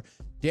whatsoever.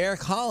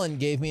 Derek Holland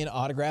gave me an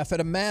autograph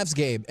at a Mavs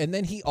game, and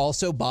then he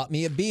also bought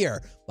me a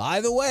beer. By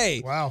the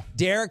way, wow,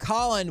 Derek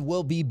Holland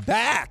will be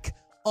back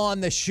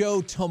on the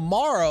show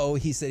tomorrow.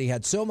 He said he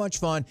had so much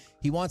fun.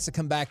 He wants to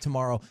come back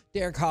tomorrow.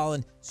 Derek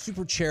Holland,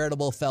 super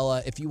charitable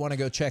fella. If you want to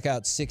go check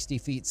out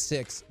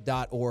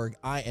 60feet6.org,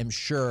 I am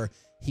sure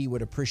he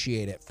would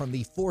appreciate it. From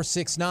the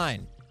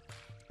 469,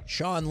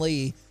 Sean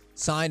Lee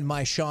signed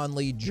my Sean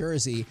Lee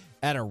jersey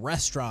at a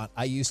restaurant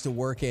I used to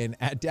work in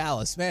at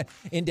Dallas. Man,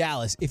 in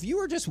Dallas, if you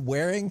were just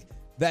wearing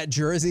that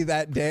jersey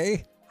that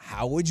day,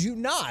 how would you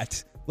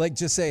not? Like,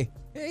 just say,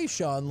 hey,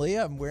 Sean Lee,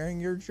 I'm wearing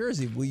your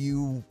jersey. Will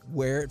you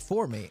wear it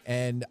for me?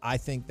 And I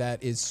think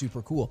that is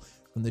super cool.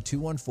 From the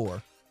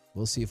 214,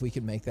 we'll see if we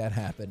can make that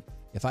happen.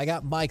 If I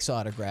got Mike's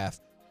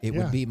autograph, it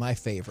would be my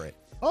favorite.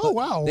 Oh,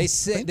 wow. They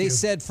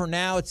said for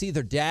now it's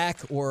either Dak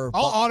or...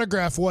 I'll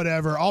autograph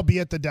whatever. I'll be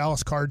at the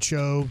Dallas Card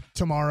Show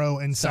tomorrow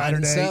and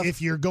Saturday.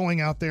 If you're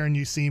going out there and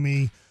you see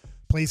me,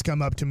 please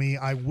come up to me.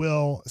 I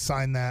will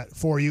sign that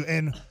for you.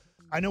 And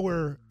I know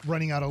we're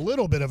running out a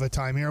little bit of a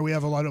time here. We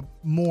have a lot of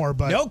more,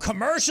 but... No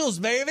commercials,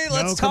 baby.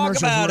 Let's talk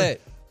about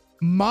it.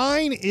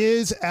 Mine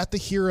is at the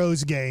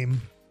Heroes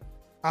game.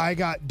 I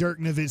got Dirk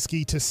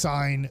Nowitzki to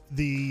sign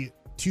the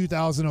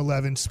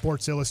 2011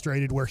 Sports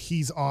Illustrated where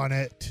he's on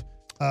it.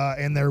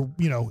 And they're,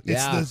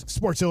 it's the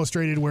Sports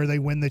Illustrated where they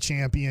win the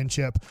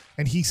championship.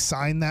 And he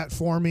signed that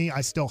for me.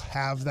 I still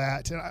have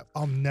that. And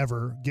I'll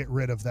never get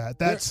rid of that.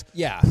 That's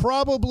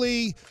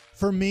probably,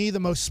 for me, the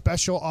most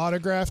special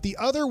autograph. The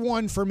other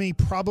one for me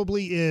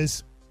probably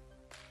is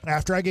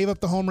after I gave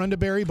up the home run to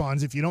Barry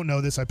Bonds. If you don't know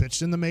this, I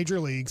pitched in the major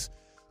leagues.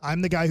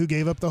 I'm the guy who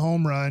gave up the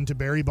home run to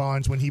Barry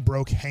Bonds when he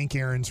broke Hank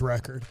Aaron's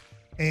record.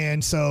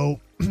 And so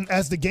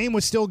as the game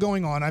was still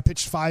going on, I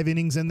pitched 5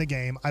 innings in the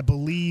game. I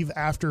believe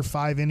after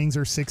 5 innings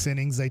or 6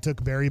 innings, they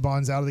took Barry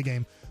Bonds out of the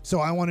game.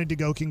 So I wanted to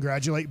go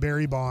congratulate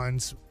Barry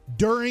Bonds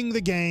during the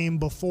game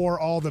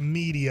before all the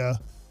media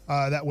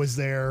that was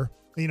there.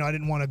 I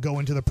didn't want to go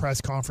into the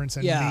press conference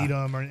and meet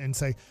him and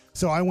say,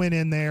 so I went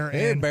in there.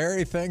 Hey, and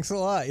Barry, thanks a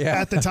lot. Yeah.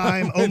 At the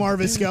time, Omar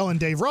Vizquel and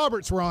Dave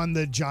Roberts were on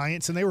the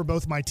Giants, and they were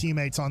both my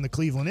teammates on the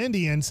Cleveland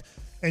Indians.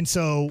 And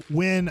so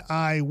when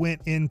I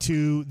went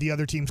into the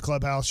other team's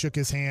clubhouse, shook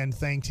his hand,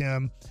 thanked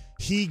him,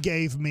 he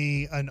gave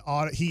me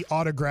he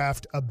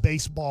autographed a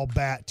baseball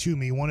bat to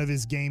me, one of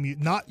his game,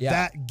 that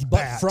bat.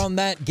 But from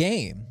that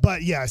game.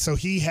 But yeah, so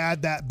he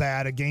had that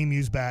bat, a game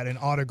used bat, and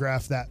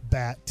autographed that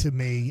bat to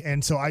me.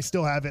 And so I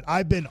still have it.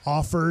 I've been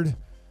offered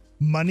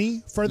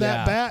money for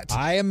that bat.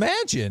 I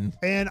imagine.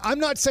 And I'm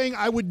not saying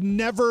I would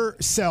never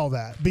sell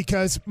that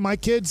because my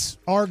kids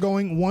are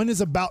one is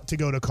about to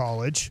go to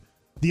college.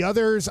 The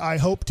others, I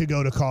hope to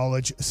go to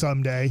college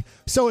someday.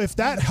 So if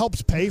that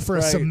helps pay for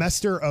a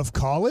semester of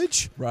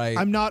college,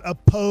 I'm not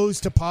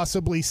opposed to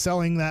possibly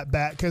selling that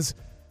bat because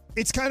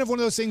it's kind of one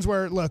of those things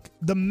where, look,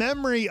 the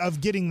memory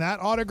of getting that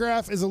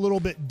autograph is a little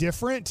bit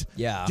different.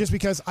 Yeah. Just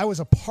because I was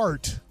a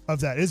part of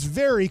that. It's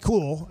very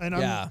cool. And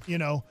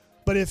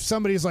but if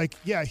somebody's like,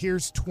 yeah,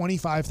 here's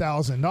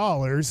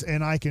 $25,000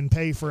 and I can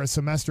pay for a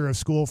semester of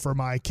school for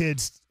my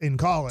kids in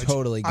college,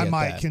 I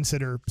might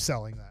consider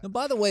selling that. Now,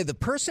 by the way, the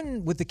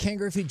person with the Ken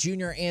Griffey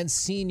Jr. and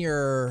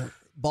Senior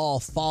Ball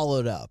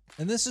followed up,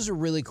 and this is a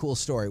really cool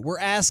story. We're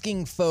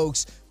asking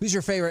folks, who's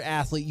your favorite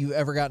athlete you've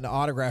ever gotten an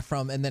autograph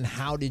from, and then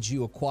how did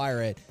you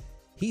acquire it?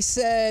 He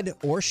said,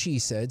 or she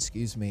said,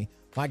 excuse me,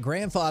 my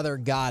grandfather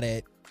got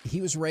it. He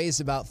was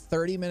raised about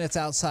 30 minutes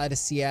outside of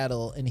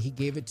Seattle, and he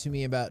gave it to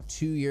me about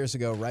 2 years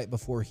ago, right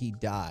before he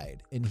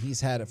died. And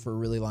he's had it for a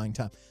really long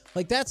time.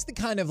 Like, that's the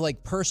kind of,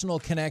 like, personal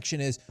connection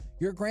is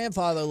your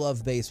grandfather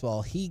loved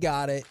baseball. He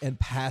got it and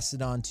passed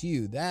it on to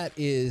you.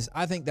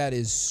 I think that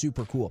is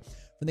super cool.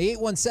 From the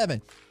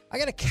 817, I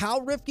got a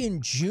Cal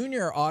Ripken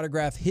Jr.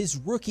 autograph his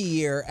rookie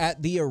year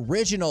at the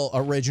original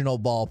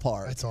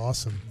ballpark. That's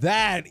awesome.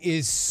 That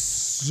is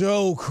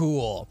so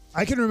cool.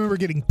 I can remember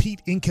getting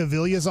Pete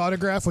Incaviglia's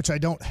autograph, which I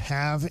don't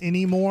have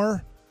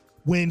anymore,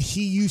 when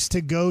he used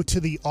to go to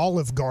the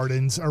Olive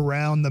Gardens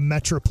around the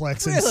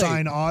Metroplex and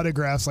sign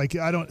autographs. Like,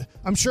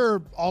 I'm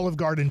sure Olive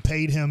Garden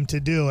paid him to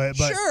do it,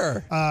 but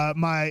sure.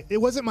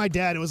 It wasn't my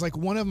dad. It was like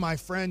one of my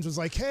friends was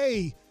like,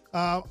 hey,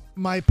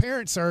 my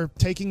parents are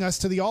taking us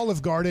to the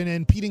Olive Garden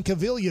and Pete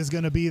Incaviglia is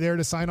going to be there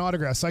to sign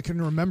autographs. So I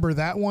can remember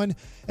that one.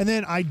 And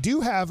then I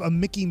do have a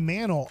Mickey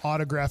Mantle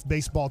autographed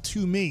baseball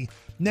to me.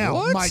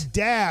 Now, my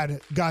dad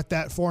got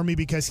that for me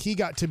because he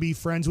got to be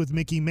friends with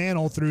Mickey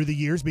Mantle through the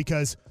years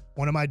because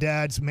one of my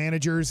dad's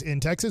managers in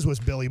Texas was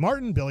Billy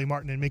Martin. Billy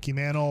Martin and Mickey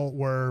Mantle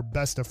were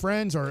best of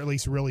friends, or at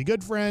least really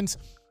good friends.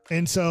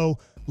 And so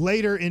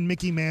later in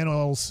Mickey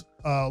Mantle's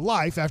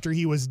life, after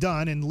he was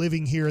done and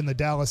living here in the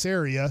Dallas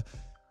area,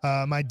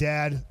 my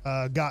dad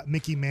got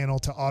Mickey Mantle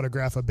to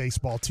autograph a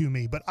baseball to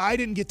me. But I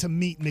didn't get to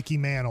meet Mickey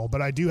Mantle,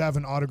 but I do have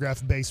an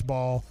autographed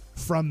baseball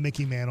from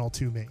Mickey Mantle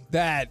to me.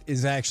 That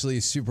is actually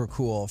super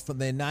cool. From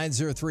the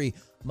 903,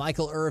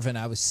 Michael Irvin,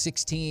 I was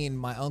 16.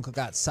 My uncle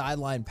got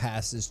sideline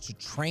passes to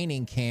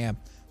training camp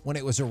when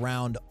it was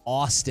around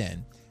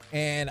Austin.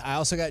 And I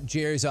also got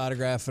Jerry's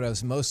autograph, but I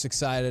was most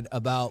excited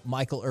about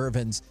Michael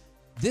Irvin's.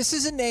 This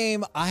is a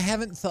name I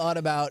haven't thought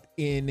about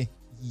in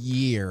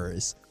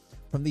years.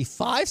 From the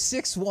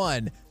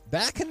 561,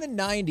 back in the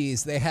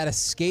 90s, they had a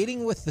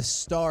Skating with the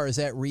Stars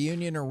at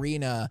Reunion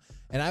Arena,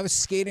 and I was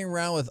skating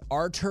around with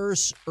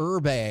Arturs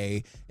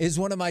Urbe. Is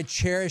one of my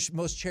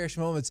most cherished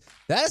moments.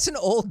 That's an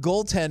old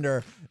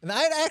goaltender, and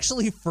I'd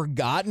actually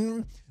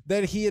forgotten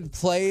that he had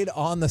played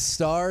on the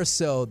Stars,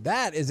 so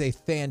that is a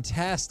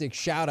fantastic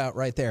shout-out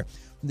right there.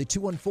 From the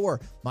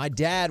 214, my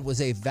dad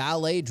was a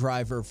valet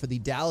driver for the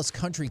Dallas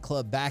Country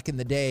Club back in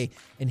the day,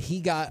 and he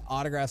got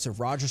autographs of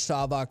Roger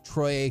Staubach,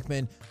 Troy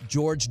Aikman,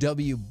 George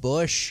W.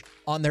 Bush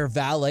on their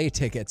valet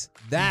tickets.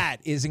 That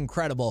is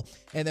incredible.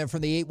 And then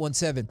from the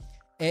 817,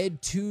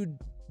 Ed Too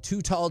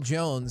Tall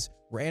Jones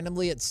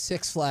randomly at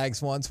Six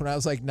Flags once when I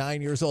was like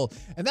 9 years old.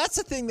 And that's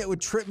the thing that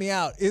would trip me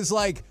out is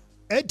like,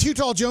 Ed Too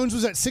Tall Jones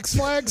was at Six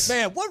Flags?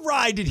 Man, what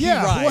ride did he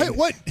ride?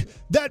 What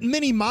that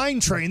mini mine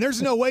train,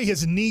 there's no way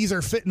his knees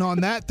are fitting on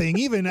that thing.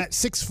 Even at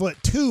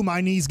 6'2", my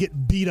knees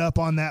get beat up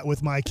on that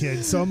with my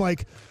kids. So I'm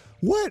like,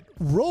 what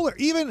roller?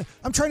 Even,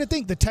 I'm trying to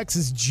think, the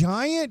Texas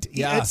Giant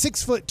at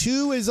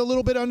 6'2" is a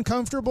little bit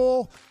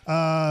uncomfortable.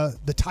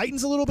 The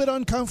Titan's a little bit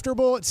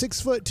uncomfortable at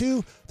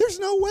 6'2". There's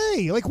no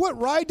way. Like, what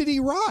ride did he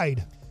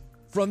ride?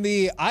 From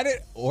the,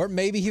 or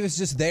maybe he was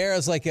just there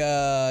as like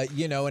an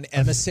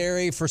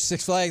emissary for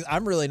Six Flags.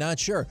 I'm really not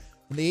sure.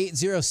 From the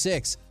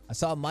 806, I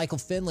saw Michael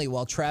Finley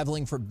while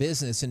traveling for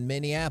business in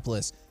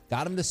Minneapolis.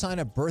 Got him to sign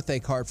a birthday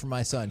card for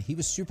my son. He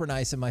was super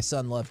nice and my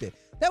son loved it.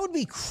 That would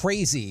be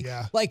crazy.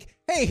 Yeah. Like,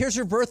 hey, here's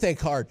your birthday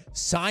card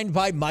signed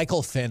by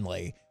Michael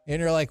Finley. And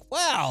you're like,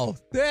 wow,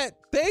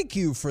 thank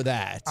you for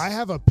that. I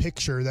have a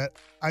picture that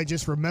I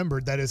just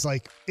remembered that is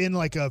like in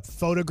like a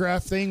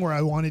photograph thing where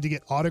I wanted to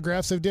get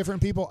autographs of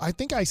different people. I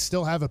think I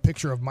still have a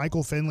picture of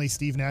Michael Finley,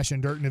 Steve Nash,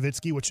 and Dirk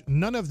Nowitzki, which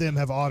none of them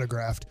have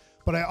autographed.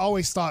 But I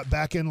always thought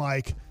back in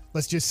like,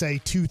 let's just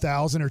say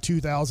 2000 or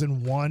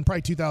 2001,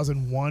 probably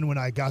 2001 when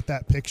I got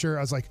that picture,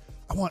 I was like,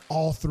 I want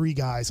all three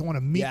guys. I want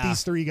to meet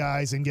these three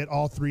guys and get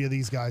all three of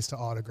these guys to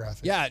autograph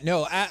it. Yeah,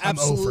 no,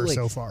 absolutely. I'm over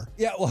so far.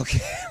 Yeah, okay.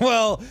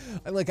 Well,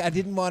 look, I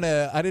didn't want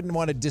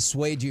to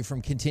dissuade you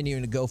from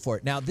continuing to go for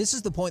it. Now, this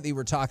is the point that you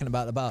were talking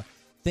about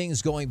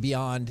things going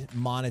beyond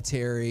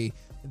monetary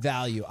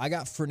value. I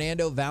got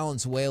Fernando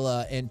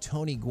Valenzuela and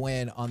Tony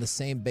Gwynn on the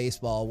same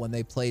baseball when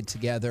they played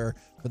together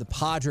for the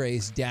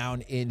Padres down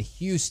in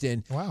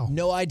Houston. Wow.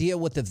 No idea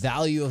what the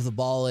value of the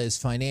ball is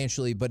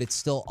financially, but it's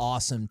still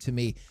awesome to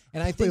me.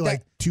 And I think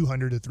like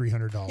 $200 to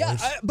 $300. Yeah,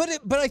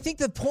 but I think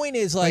the point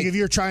is like if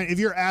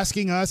you're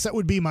asking us, that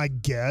would be my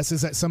guess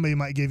is that somebody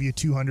might give you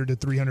 $200 to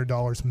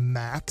 $300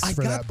 max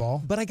for that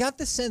ball. But I got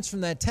the sense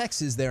from that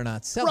text is they're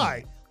not selling.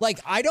 Right.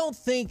 Like I don't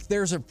think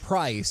there's a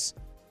price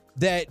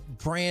that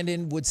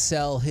Brandon would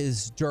sell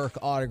his Dirk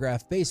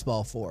autographed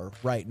baseball for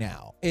right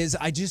now.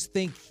 I just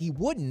think he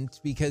wouldn't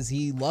because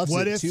he loves it too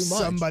much. What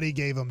if somebody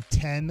gave him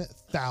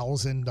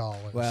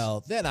 $10,000?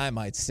 Well, then I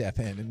might step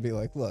in and be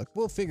like, look,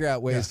 we'll figure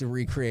out ways to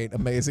recreate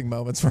amazing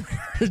moments from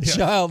your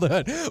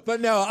childhood.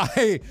 But no,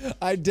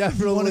 I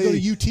definitely want to go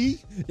to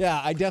UT?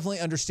 Yeah, I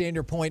definitely understand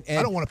your point. And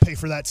I don't want to pay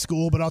for that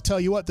school, but I'll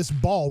tell you what, this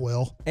ball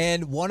will.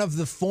 And one of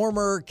the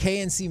former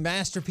KNC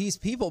Masterpiece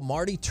people,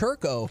 Marty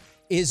Turco,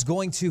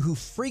 who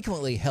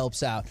frequently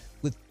helps out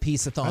with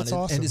Peace-a-thon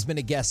and has been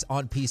a guest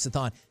on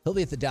Peace-a-thon. He'll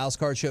be at the Dallas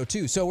Card Show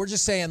too. So we're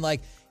just saying,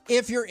 like,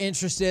 if you're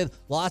interested,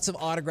 lots of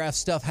autograph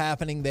stuff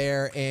happening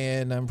there,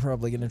 and I'm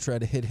probably going to try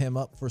to hit him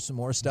up for some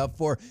more stuff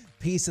for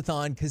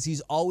Peace-a-thon because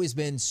he's always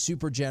been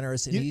super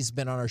generous and he's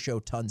been on our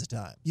show tons of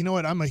times. You know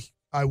what?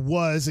 I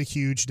was a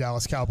huge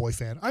Dallas Cowboy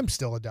fan. I'm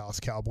still a Dallas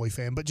Cowboy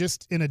fan, but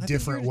just in a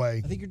different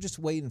way. I think you're just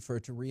waiting for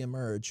it to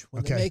reemerge.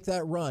 When they make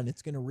that run,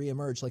 it's going to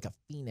reemerge like a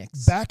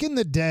phoenix. Back in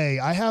the day,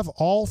 I have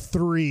all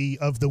three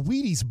of the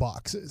Wheaties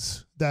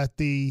boxes that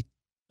the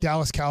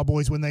Dallas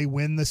Cowboys, when they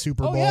win the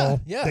Super Bowl,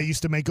 they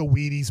used to make a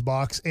Wheaties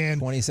box. And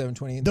 27,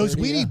 20, and those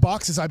 30, Wheaties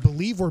boxes, I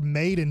believe, were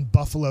made in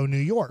Buffalo, New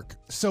York.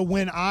 So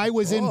when I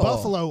was in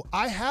Buffalo,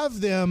 I have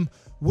them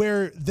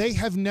where they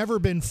have never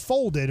been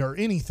folded or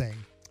anything.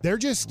 They're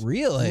just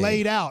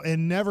laid out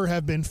and never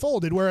have been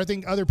folded, where I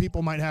think other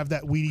people might have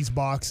that Wheaties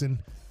box. And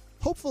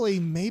hopefully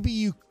maybe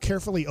you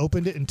carefully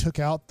opened it and took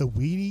out the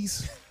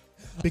Wheaties.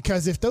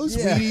 Because if those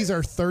Wheaties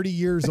are 30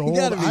 years old,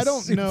 I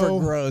don't know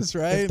gross,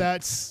 right? if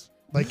that's...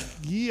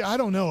 I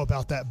don't know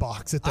about that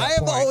box at that point. I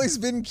have always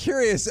been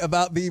curious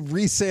about the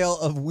resale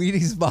of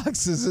Wheaties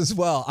boxes as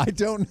well. I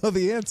don't know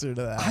the answer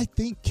to that. I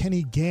think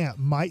Kenny Gant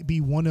might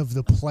be one of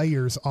the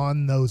players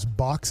on those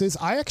boxes.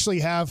 I actually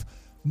have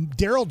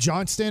Daryl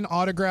Johnston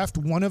autographed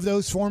one of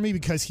those for me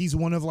because he's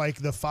one of like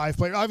the 5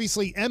 players.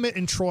 Obviously, Emmett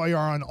and Troy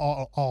are on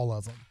all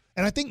of them.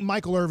 And I think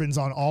Michael Irvin's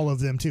on all of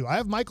them too. I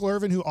have Michael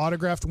Irvin who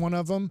autographed one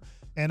of them.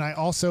 And I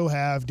also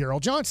have Daryl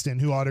Johnston,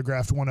 who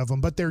autographed one of them.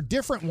 But they're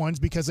different ones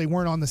because they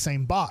weren't on the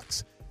same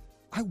box.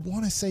 I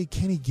want to say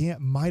Kenny Gant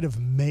might have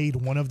made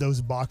one of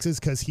those boxes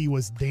because he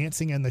was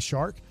dancing in the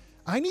shark.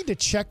 I need to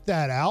check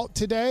that out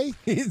today.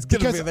 He's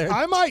going to be there.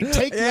 I might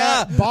take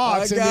that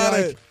box and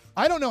be like,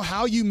 I don't know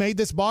how you made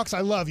this box.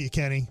 I love you,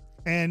 Kenny.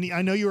 And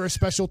I know you were a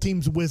special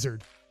teams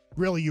wizard.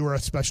 Really, you were a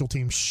special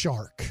teams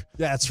shark.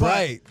 That's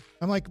right.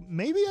 I'm like,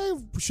 maybe I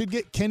should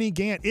get Kenny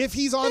Gant. If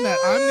he's on that,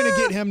 I'm going to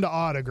get him to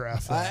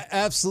autograph that. I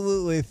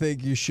absolutely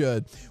think you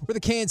should. We're the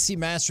KNC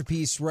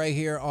Masterpiece right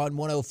here on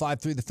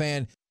 105.3 The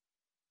Fan.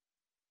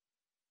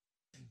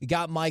 You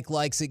got Mike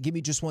likes it. Give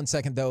me just 1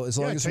 second, though, as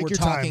long as we're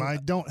talking. I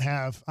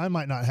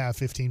might not have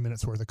 15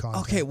 minutes worth of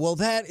content. Okay, well,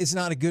 that is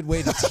not a good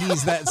way to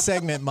tease that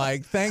segment,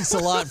 Mike. Thanks a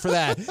lot for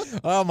that.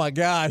 Oh, my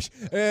gosh.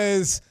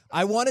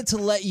 I wanted to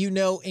let you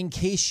know, in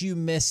case you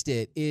missed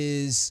it,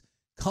 is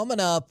coming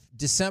up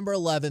December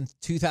 11th,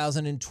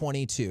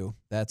 2022.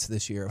 That's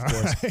this year, of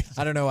course. Right.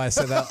 I don't know why I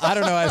said that.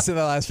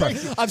 Last part.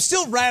 I'm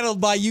still rattled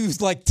by you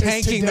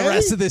tanking the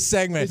rest of this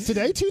segment. Is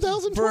today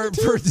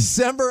 2022? For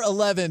December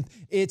 11th,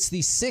 it's the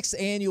 6th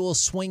annual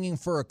Swinging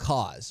for a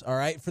Cause, all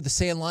right, for the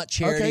Sandlot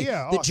charity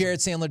that Jared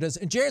Sandler does.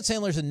 And Jared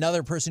Sandler's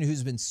another person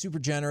who's been super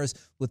generous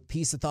with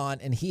Peace-a-thon,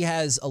 and he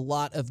has a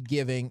lot of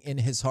giving in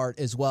his heart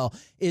as well.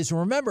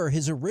 Remember,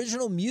 his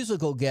original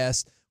musical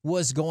guest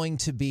was going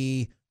to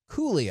be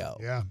Coolio.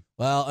 Yeah.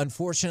 Well,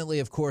 unfortunately,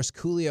 of course,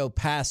 Coolio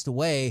passed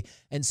away.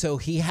 And so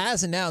he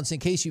has announced, in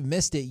case you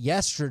missed it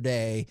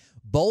yesterday,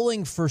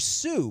 Bowling for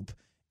Soup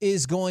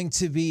is going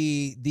to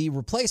be the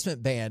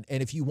replacement band.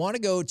 And if you want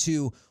to go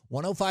to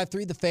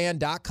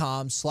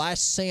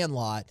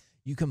 1053thefan.com/Sandlot,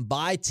 you can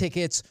buy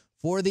tickets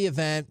for the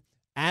event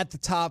at the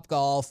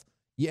Topgolf.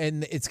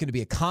 And it's going to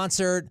be a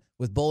concert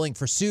with Bowling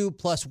for Soup.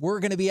 Plus, we're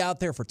going to be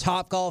out there for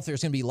Topgolf.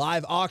 There's going to be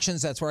live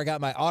auctions. That's where I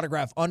got my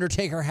autographed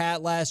Undertaker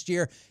hat last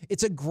year.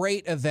 It's a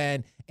great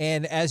event.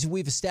 And as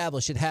we've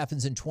established, it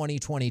happens in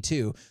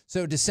 2022.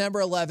 So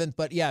December 11th.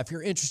 But yeah, if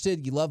you're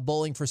interested, you love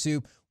Bowling for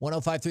Soup,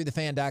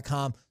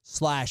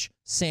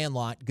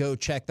 1053thefan.com/Sandlot. Go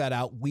check that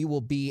out. We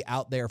will be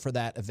out there for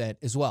that event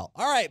as well.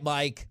 All right,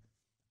 Mike.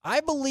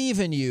 I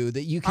believe in you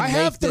that you can make this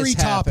happen. I have 3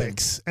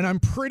 topics, and I'm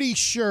pretty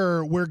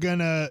sure we're going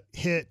to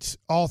hit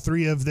all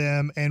 3 of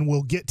them, and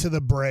we'll get to the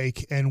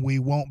break, and we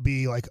won't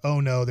be like, oh,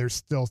 no, there's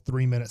still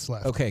 3 minutes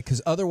left. Okay,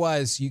 because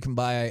otherwise you can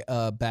buy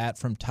a bat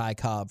from Ty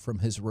Cobb from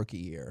his rookie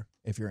year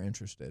if you're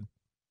interested.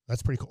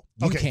 That's pretty cool.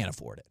 You can't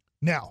afford it.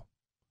 Now,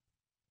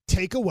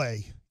 take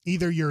away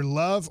either your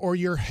love or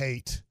your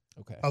hate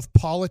of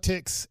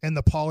politics and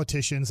the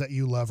politicians that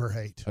you love or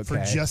hate for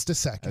just a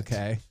second.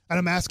 Okay. And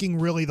I'm asking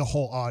really the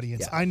whole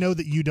audience. Yeah. I know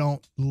that you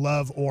don't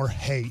love or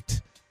hate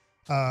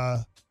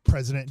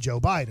President Joe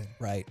Biden.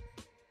 Right.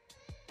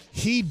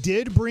 He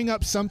did bring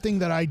up something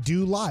that I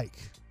do like.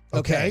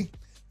 Okay.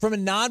 From a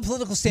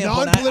non-political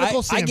standpoint,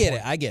 I get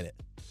it. I get it.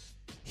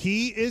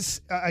 He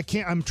is,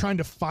 I'm trying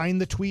to find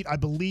the tweet. I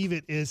believe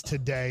it is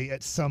today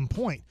at some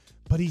point.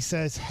 But he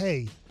says,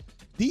 hey,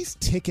 these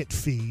ticket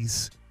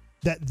fees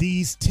that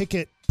these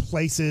ticket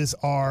places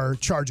are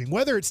charging,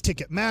 whether it's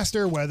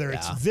Ticketmaster, whether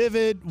it's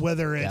Vivid,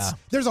 whether it's,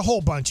 there's a whole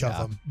bunch of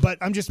them. But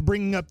I'm just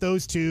bringing up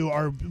those 2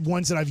 are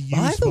ones that I've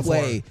used before. By the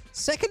way,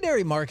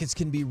 secondary markets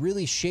can be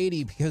really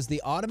shady because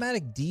the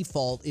automatic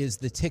default is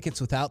the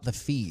tickets without the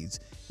fees.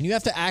 And you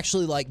have to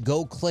actually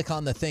go click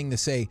on the thing to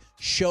say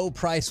show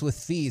price with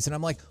fees. And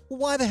I'm like, well,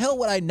 why the hell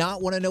would I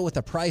not want to know what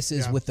the price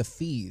is with the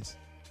fees?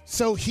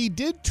 So he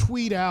did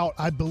tweet out,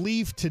 I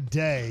believe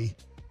today,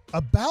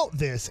 about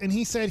this, and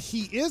he said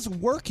he is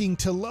working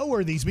to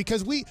lower these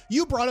because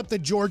you brought up the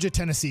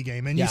Georgia-Tennessee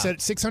game, and you said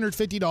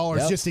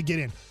 $650 just to get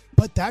in.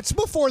 But that's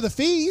before the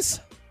fees.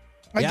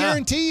 I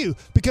guarantee you,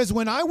 because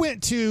when I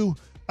went to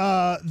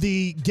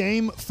the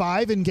Game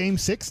 5 and Game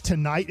 6,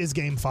 tonight is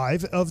Game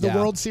 5 of the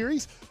World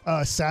Series.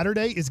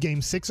 Saturday is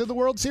Game 6 of the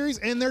World Series,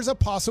 and there's a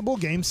possible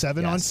Game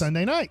 7 on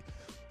Sunday night.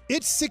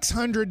 It's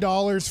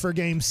 $600 for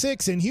Game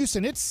 6 in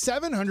Houston. It's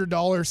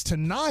 $700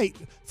 tonight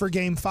for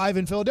Game 5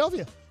 in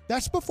Philadelphia.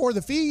 That's before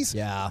the fees.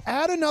 Yeah.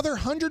 Add another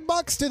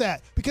 $100 to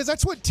that, because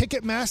that's what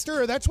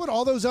Ticketmaster or that's what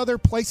all those other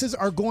places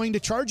are going to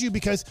charge you,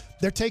 because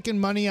they're taking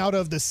money out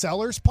of the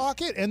seller's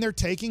pocket and they're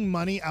taking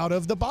money out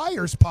of the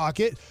buyer's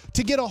pocket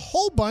to get a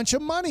whole bunch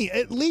of money,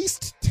 at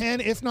least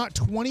 10, if not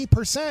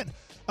 20%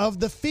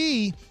 of the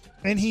fee.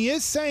 And he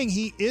is saying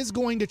he is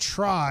going to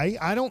try.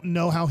 I don't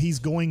know how he's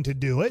going to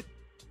do it.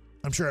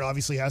 I'm sure it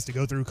obviously has to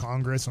go through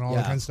Congress and all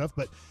that kind of stuff.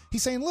 But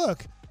he's saying,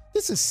 look,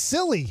 this is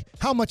silly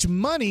how much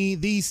money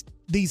these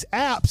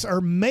apps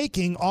are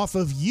making off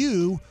of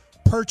you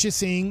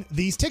purchasing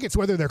these tickets,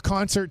 whether they're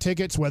concert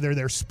tickets, whether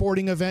they're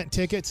sporting event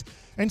tickets.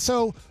 And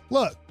so,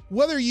 look,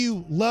 whether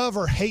you love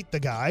or hate the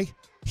guy,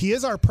 he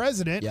is our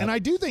president. Yep. And I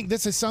do think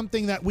this is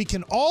something that we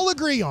can all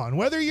agree on,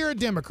 whether you're a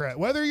Democrat,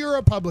 whether you're a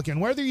Republican,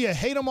 whether you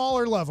hate them all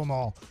or love them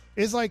all,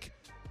 is like,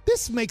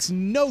 this makes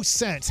no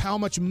sense how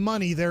much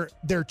money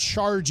they're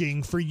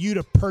charging for you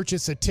to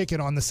purchase a ticket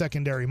on the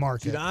secondary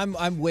market. Dude,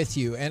 I'm with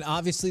you. And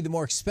obviously, the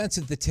more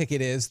expensive the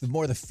ticket is, the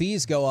more the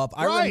fees go up.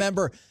 I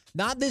remember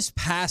not this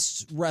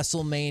past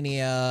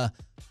WrestleMania,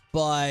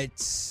 but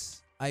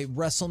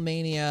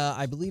WrestleMania,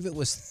 I believe it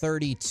was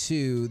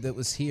 32 that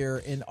was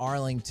here in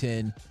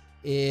Arlington,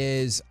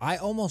 is I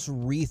almost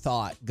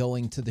rethought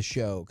going to the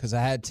show because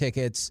I had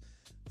tickets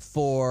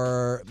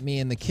for me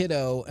and the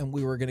kiddo, and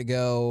we were going to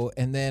go,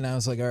 and then I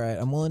was like, all right,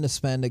 I'm willing to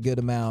spend a good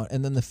amount,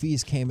 and then the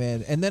fees came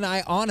in, and then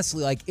I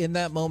honestly, like, in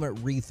that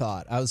moment,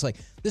 rethought. I was like,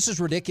 this is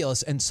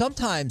ridiculous. And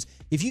sometimes,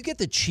 if you get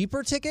the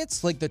cheaper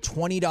tickets, like the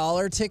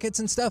 $20 tickets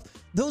and stuff,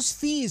 those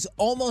fees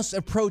almost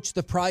approach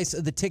the price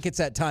of the tickets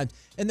at times,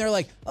 and they're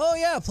like, oh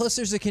yeah, plus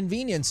there's a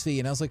convenience fee,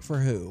 and I was like, for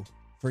who?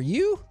 For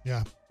you?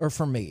 Yeah. Or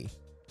for me?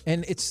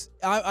 And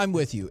I'm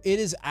with you. It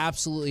is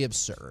absolutely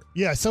absurd.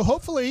 Yeah, so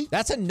hopefully...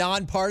 That's a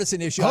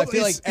nonpartisan issue. I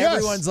feel like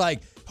everyone's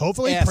like...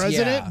 Hopefully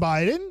President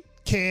Biden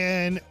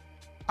can...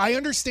 I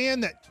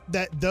understand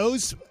that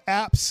those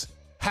apps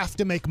have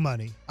to make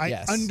money. I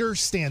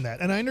understand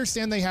that. And I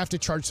understand they have to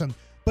charge some...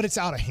 But it's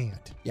out of hand.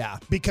 Yeah.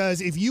 Because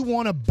if you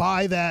want to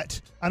buy that,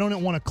 I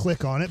don't want to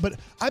click on it, but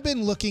I've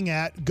been looking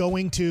at I'm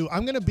going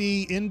to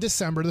be in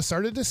December, the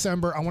start of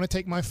December. I want to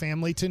take my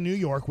family to New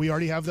York. We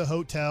already have the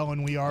hotel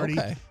and we already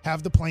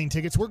have the plane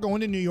tickets. We're going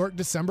to New York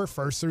December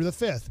 1st through the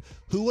 5th.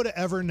 Who would have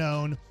ever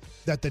known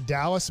that the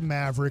Dallas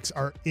Mavericks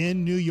are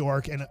in New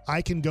York and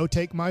I can go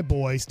take my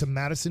boys to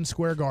Madison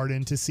Square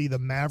Garden to see the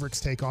Mavericks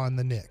take on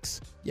the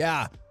Knicks?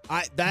 Yeah.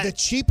 The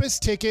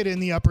cheapest ticket in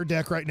the upper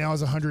deck right now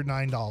is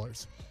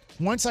 $109.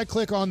 Once I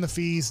click on the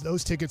fees,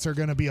 those tickets are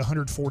going to be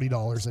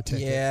 $140 a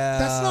ticket. Yeah.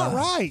 That's not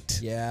right.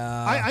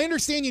 Yeah. I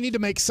understand you need to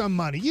make some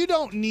money. You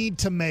don't need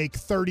to make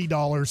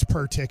 $30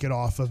 per ticket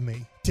off of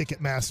me.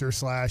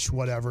 Ticketmaster /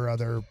 whatever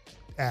other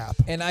app.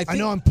 And I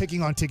know I'm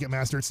picking on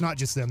Ticketmaster. It's not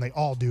just them. They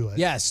all do it.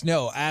 Yes.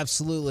 No,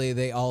 absolutely.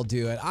 They all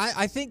do it.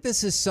 I think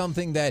this is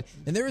something that,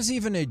 and there was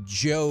even a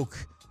joke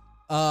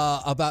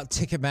about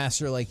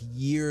Ticketmaster like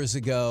years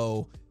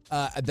ago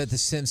that The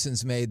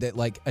Simpsons made that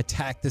like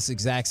attacked this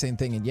exact same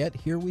thing, and yet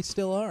here we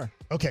still are.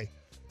 Okay,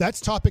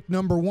 that's topic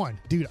number 1.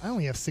 Dude, I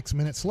only have 6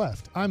 minutes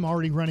left. I'm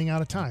already running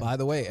out of time. By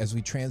the way, as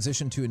we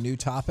transition to a new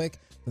topic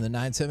from the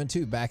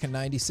 972, back in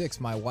 96,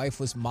 my wife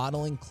was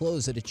modeling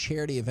clothes at a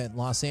charity event in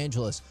Los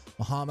Angeles.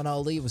 Muhammad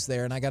Ali was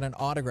there, and I got an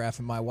autograph,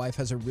 and my wife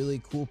has a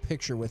really cool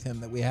picture with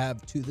him that we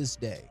have to this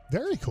day.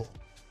 Very cool.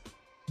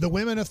 The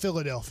women of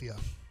Philadelphia.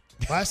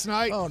 Last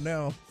night, oh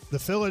no, the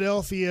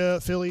Philadelphia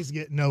Phillies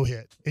get no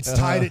hit. It's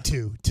tied at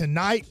 2.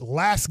 Tonight,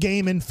 last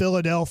game in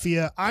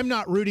Philadelphia. I'm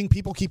not rooting.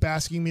 People keep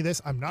asking me this.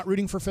 I'm not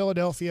rooting for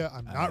Philadelphia.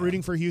 I'm not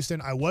rooting for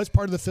Houston. I was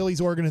part of the Phillies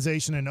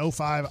organization in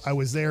 2005. I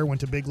was there, went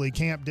to big league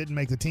camp, didn't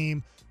make the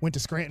team, went to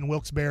Scranton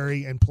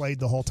Wilkes-Barre and played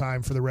the whole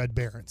time for the Red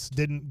Barons.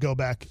 Didn't go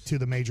back to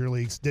the major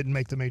leagues, didn't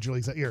make the major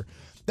leagues that year.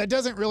 That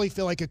doesn't really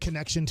feel like a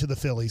connection to the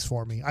Phillies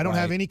for me. I don't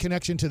have any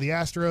connection to the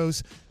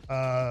Astros.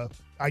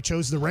 I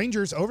chose the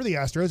Rangers over the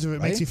Astros. If it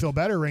makes you feel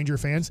better, Ranger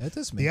fans.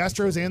 The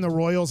Astros and the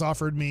Royals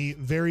offered me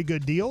very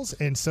good deals,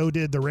 and so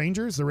did the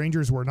Rangers. The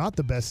Rangers were not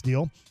the best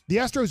deal. The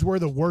Astros were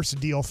the worst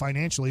deal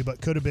financially,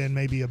 but could have been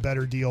maybe a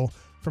better deal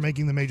for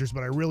making the majors.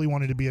 But I really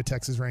wanted to be a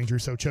Texas Ranger,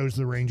 so chose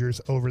the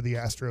Rangers over the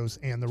Astros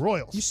and the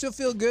Royals. You still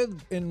feel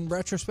good in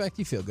retrospect?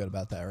 You feel good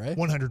about that, right?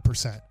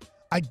 100%.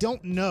 I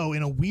don't know,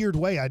 in a weird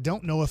way, I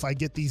don't know if I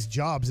get these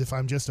jobs if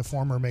I'm just a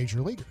former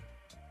major leaguer.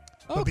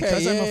 But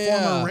because I'm a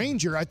former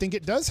Ranger, I think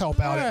it does help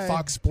out at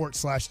Fox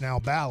Sports / now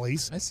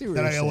Bally's. I see what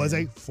that you're I saying. was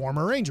a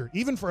former Ranger.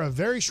 Even for a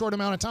very short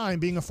amount of time,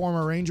 being a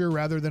former Ranger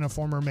rather than a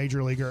former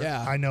major leaguer,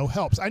 I know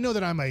helps. I know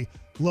that I'm a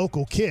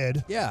local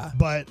kid. Yeah.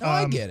 But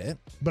I get it.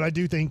 But I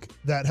do think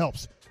that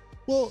helps.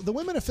 Well, the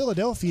women of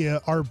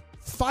Philadelphia are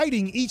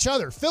fighting each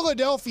other.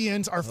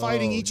 Philadelphians are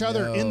fighting each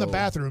other in the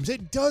bathrooms.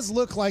 It does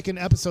look like an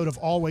episode of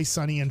Always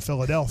Sunny in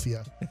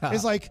Philadelphia.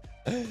 It's like,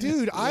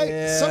 dude,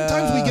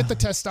 sometimes we get the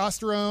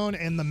testosterone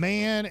and the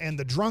man and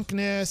the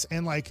drunkenness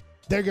and like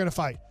they're going to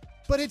fight.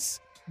 But it's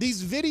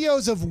these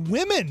videos of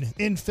women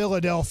in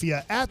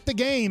Philadelphia at the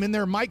game in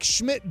their Mike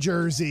Schmidt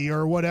jersey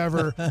or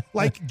whatever,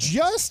 like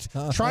just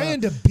trying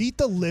to beat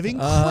the living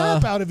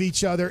crap out of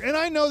each other. And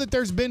I know that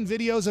there's been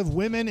videos of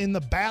women in the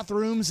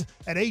bathrooms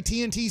at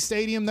AT&T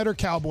Stadium that are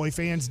Cowboy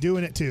fans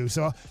doing it too.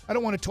 So I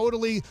don't want to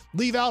totally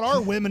leave out our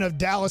women of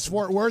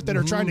Dallas-Fort Worth that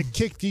are trying to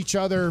kick each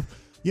other,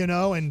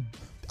 and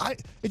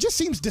it just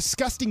seems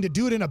disgusting to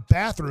do it in a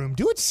bathroom.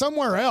 Do it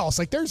somewhere else.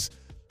 Like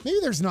maybe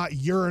there's not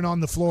urine on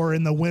the floor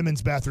in the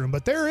women's bathroom,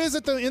 but there is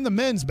in the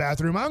men's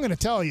bathroom. I'm going to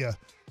tell you,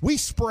 we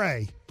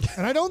spray,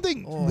 and I don't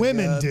think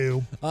women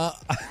do.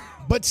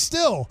 But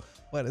still,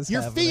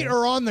 your feet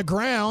are on the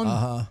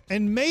ground,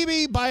 and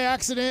maybe by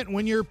accident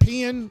when you're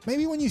peeing,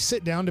 maybe when you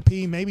sit down to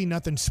pee, maybe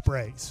nothing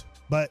sprays.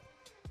 But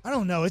I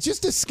don't know. It's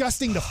just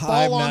disgusting to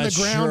fall on the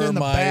ground in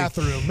the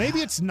bathroom.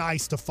 Maybe it's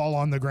nice to fall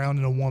on the ground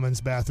in a woman's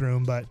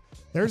bathroom, but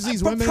there's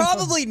these women.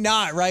 Probably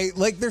not, right?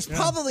 Like, there's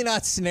probably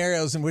not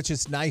scenarios in which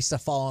it's nice to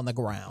fall on the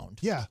ground.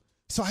 Yeah.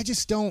 So I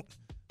just don't.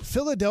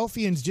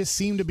 Philadelphians just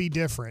seem to be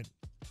different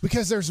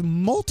because there's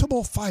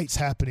multiple fights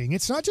happening.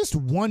 It's not just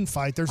one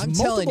fight. There's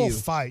multiple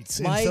fights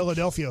in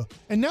Philadelphia.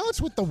 And now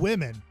it's with the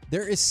women.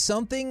 There is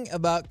something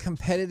about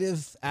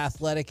competitive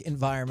athletic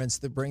environments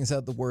that brings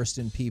out the worst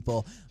in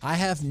people. I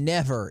have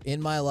never in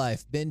my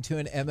life been to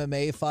an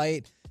MMA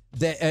fight,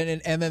 an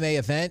MMA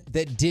event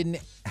that didn't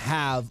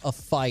have a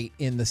fight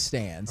in the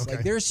stands. Okay.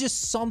 Like, there's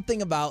just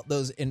something about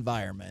those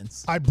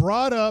environments. I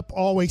brought up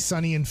Always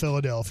Sunny in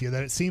Philadelphia,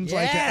 that it seems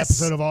like an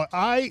episode of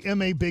I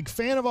am a big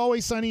fan of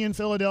Always Sunny in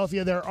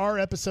Philadelphia. There are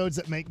episodes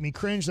that make me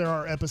cringe. There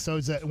are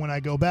episodes that when I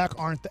go back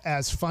aren't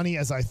as funny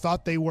as I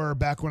thought they were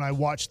back when I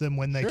watched them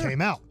when they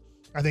came out.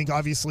 I think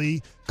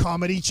obviously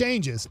comedy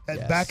changes.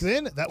 Back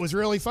then, that was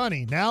really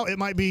funny. Now it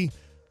might be,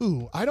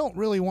 I don't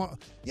really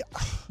want... Yeah.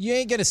 You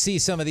ain't going to see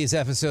some of these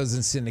episodes in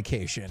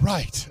syndication.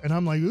 Right. And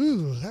I'm like,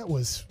 that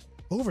was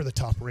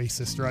over-the-top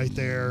racist right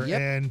there.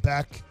 Yep. And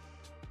back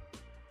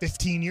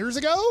 15 years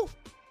ago,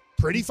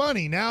 pretty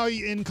funny. Now,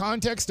 in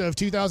context of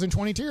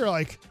 2022, you're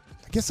like,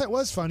 I guess that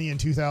was funny in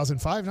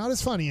 2005, not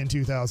as funny in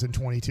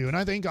 2022. And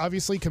I think,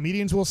 obviously,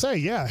 comedians will say,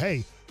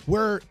 hey,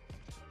 we're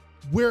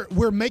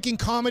making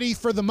comedy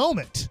for the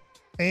moment.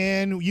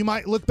 And you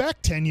might look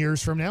back 10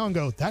 years from now and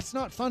go, that's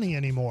not funny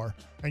anymore.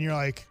 And you're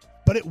like,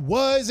 but it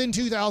was in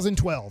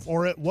 2012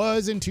 or it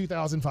was in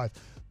 2005.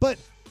 But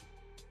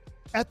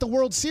at the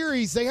World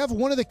Series, they have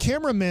one of the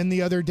cameramen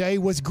the other day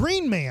was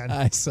Green Man.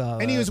 I saw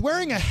that. And he was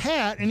wearing a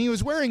hat and he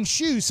was wearing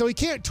shoes. So he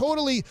can't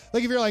totally,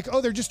 like, if you're like,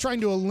 they're just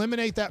trying to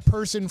eliminate that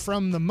person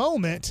from the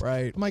moment.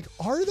 Right. I'm like,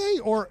 are they?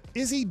 Or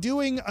is he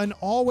doing an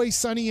Always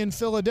Sunny in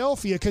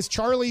Philadelphia? Because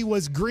Charlie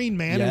was Green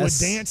Man and would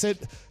dance at,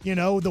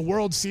 the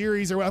World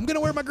Series. Or I'm going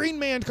to wear my Green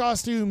Man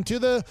costume to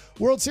the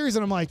World Series.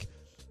 And I'm like,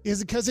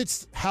 is it because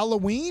it's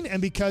Halloween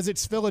and because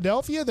it's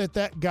Philadelphia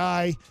that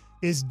guy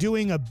is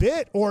doing a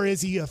bit, or is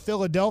he a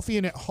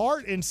Philadelphian at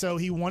heart and so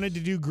he wanted to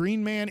do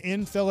Green Man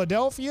in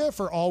Philadelphia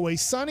for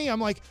Always Sunny?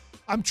 I'm like,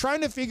 I'm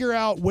trying to figure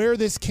out where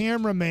this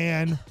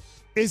cameraman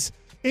is.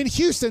 In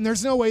Houston,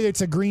 there's no way it's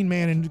a Green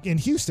Man in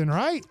Houston,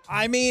 right?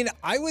 I mean,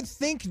 I would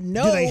think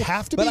no. Do they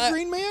have to be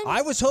Green Man?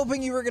 I was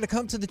hoping you were going to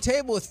come to the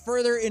table with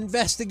further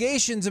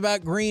investigations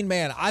about Green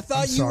Man. I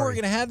thought you were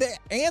going to have the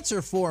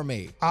answer for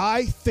me.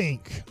 I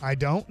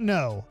don't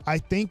know. I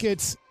think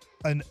it's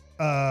an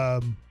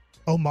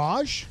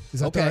homage. Is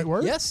that the right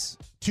word? Yes.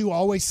 To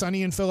Always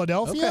Sunny in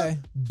Philadelphia.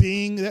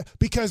 Okay.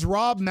 Because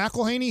Rob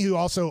McElhaney, who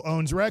also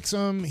owns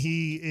Wrexham,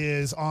 he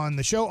is on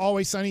the show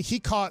Always Sunny. He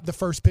caught the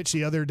first pitch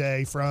the other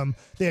day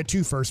they had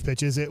two first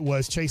pitches. It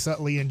was Chase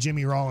Utley and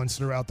Jimmy Rollins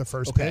throughout the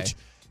first pitch.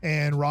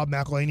 And Rob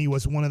McElhaney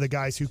was one of the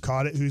guys who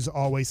caught it, who's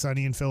Always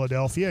Sunny in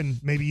Philadelphia. And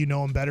maybe you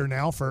know him better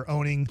now for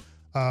owning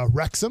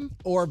Wrexham.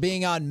 Or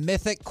being on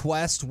Mythic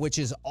Quest, which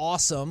is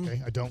awesome.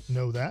 Okay, I don't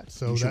know that.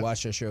 So you should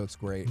watch that show. It's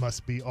great.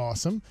 Must be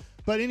awesome.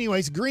 But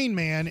anyways, Green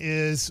Man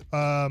is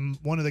one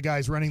of the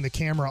guys running the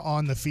camera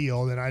on the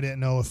field, and I didn't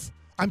know if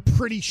 – I'm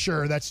pretty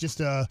sure that's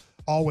just a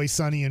Always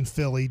Sunny in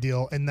Philly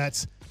deal, and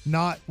that's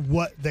not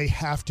what they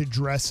have to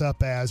dress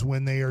up as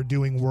when they are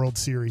doing World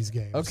Series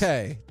games.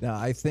 Okay. Now,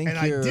 I think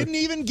I didn't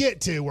even get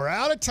to – we're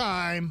out of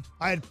time.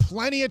 I had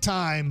plenty of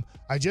time.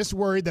 I just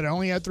worried that I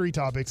only had 3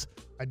 topics.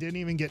 I didn't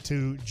even get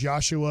to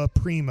Joshua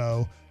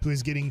Primo, who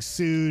is getting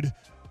sued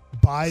 –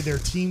 by their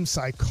team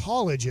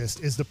psychologist,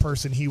 is the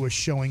person he was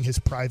showing his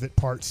private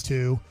parts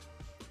to.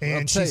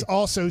 And she's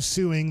also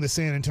suing the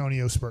San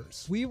Antonio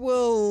Spurs.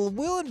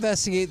 We'll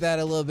investigate that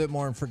a little bit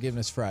more on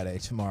Forgiveness Friday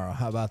tomorrow.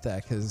 How about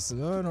that? Because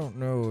I don't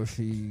know if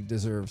he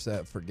deserves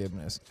that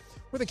forgiveness.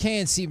 We're the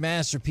KNC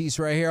Masterpiece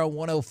right here on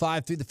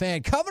 105 through the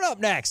Fan. Coming up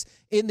next,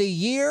 in the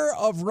year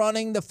of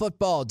running the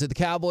football, did the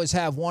Cowboys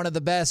have one of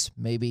the best,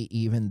 maybe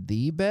even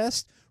the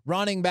best,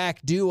 running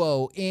back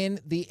duo in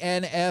the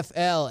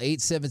NFL?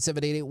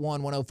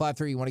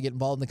 877-881-1053. You want to get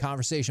involved in the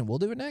conversation? We'll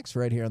do it next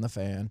right here on The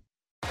Fan.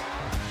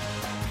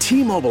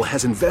 T-Mobile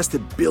has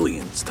invested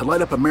billions to light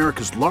up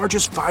America's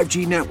largest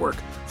 5G network,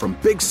 from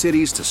big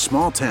cities to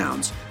small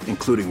towns,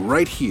 including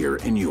right here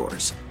in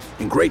yours.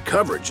 And great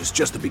coverage is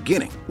just the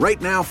beginning. Right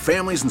now,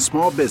 families and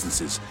small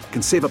businesses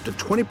can save up to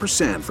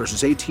 20%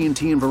 versus AT&T and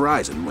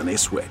Verizon when they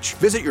switch.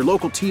 Visit your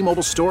local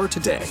T-Mobile store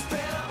today.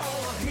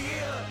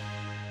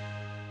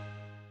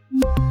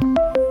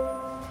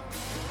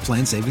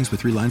 Plan savings with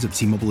 3 lines of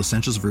T-Mobile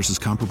Essentials versus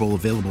comparable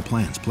available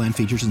plans. Plan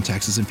features and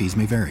taxes and fees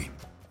may vary.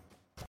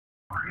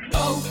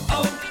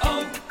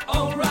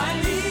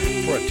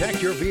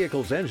 Protect your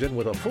vehicle's engine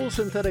with a full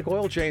synthetic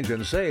oil change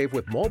and save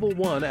with Mobil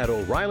 1 at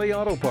O'Reilly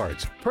Auto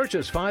Parts.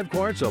 Purchase 5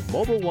 quarts of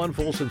Mobil 1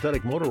 full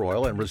synthetic motor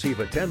oil and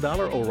receive a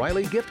 $10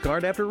 O'Reilly gift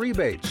card after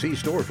rebate. See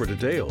store for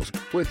details.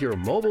 With your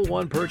Mobil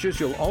 1 purchase,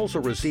 you'll also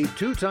receive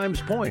 2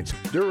 times points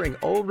during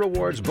O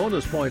Rewards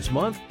Bonus Points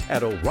Month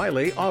at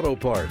O'Reilly Auto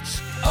Parts.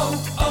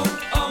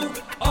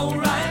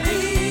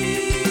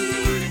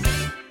 O'Reilly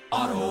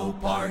Auto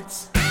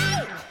Parts.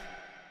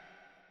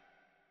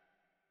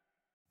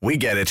 We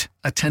get it.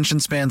 Attention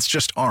spans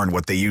just aren't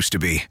what they used to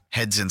be.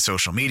 Heads in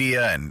social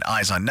media and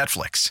eyes on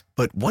Netflix.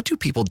 But what do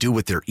people do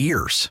with their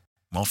ears?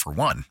 Well, for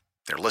one,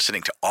 they're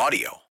listening to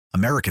audio.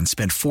 Americans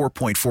spend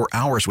 4.4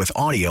 hours with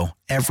audio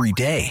every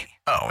day.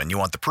 Oh, and you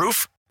want the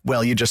proof?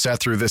 Well, you just sat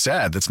through this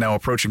ad that's now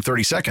approaching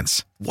 30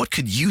 seconds. What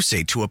could you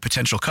say to a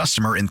potential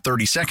customer in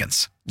 30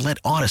 seconds? Let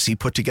Odyssey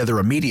put together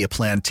a media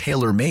plan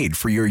tailor-made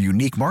for your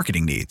unique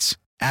marketing needs.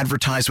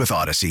 Advertise with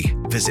Odyssey.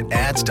 Visit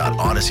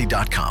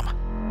ads.odyssey.com.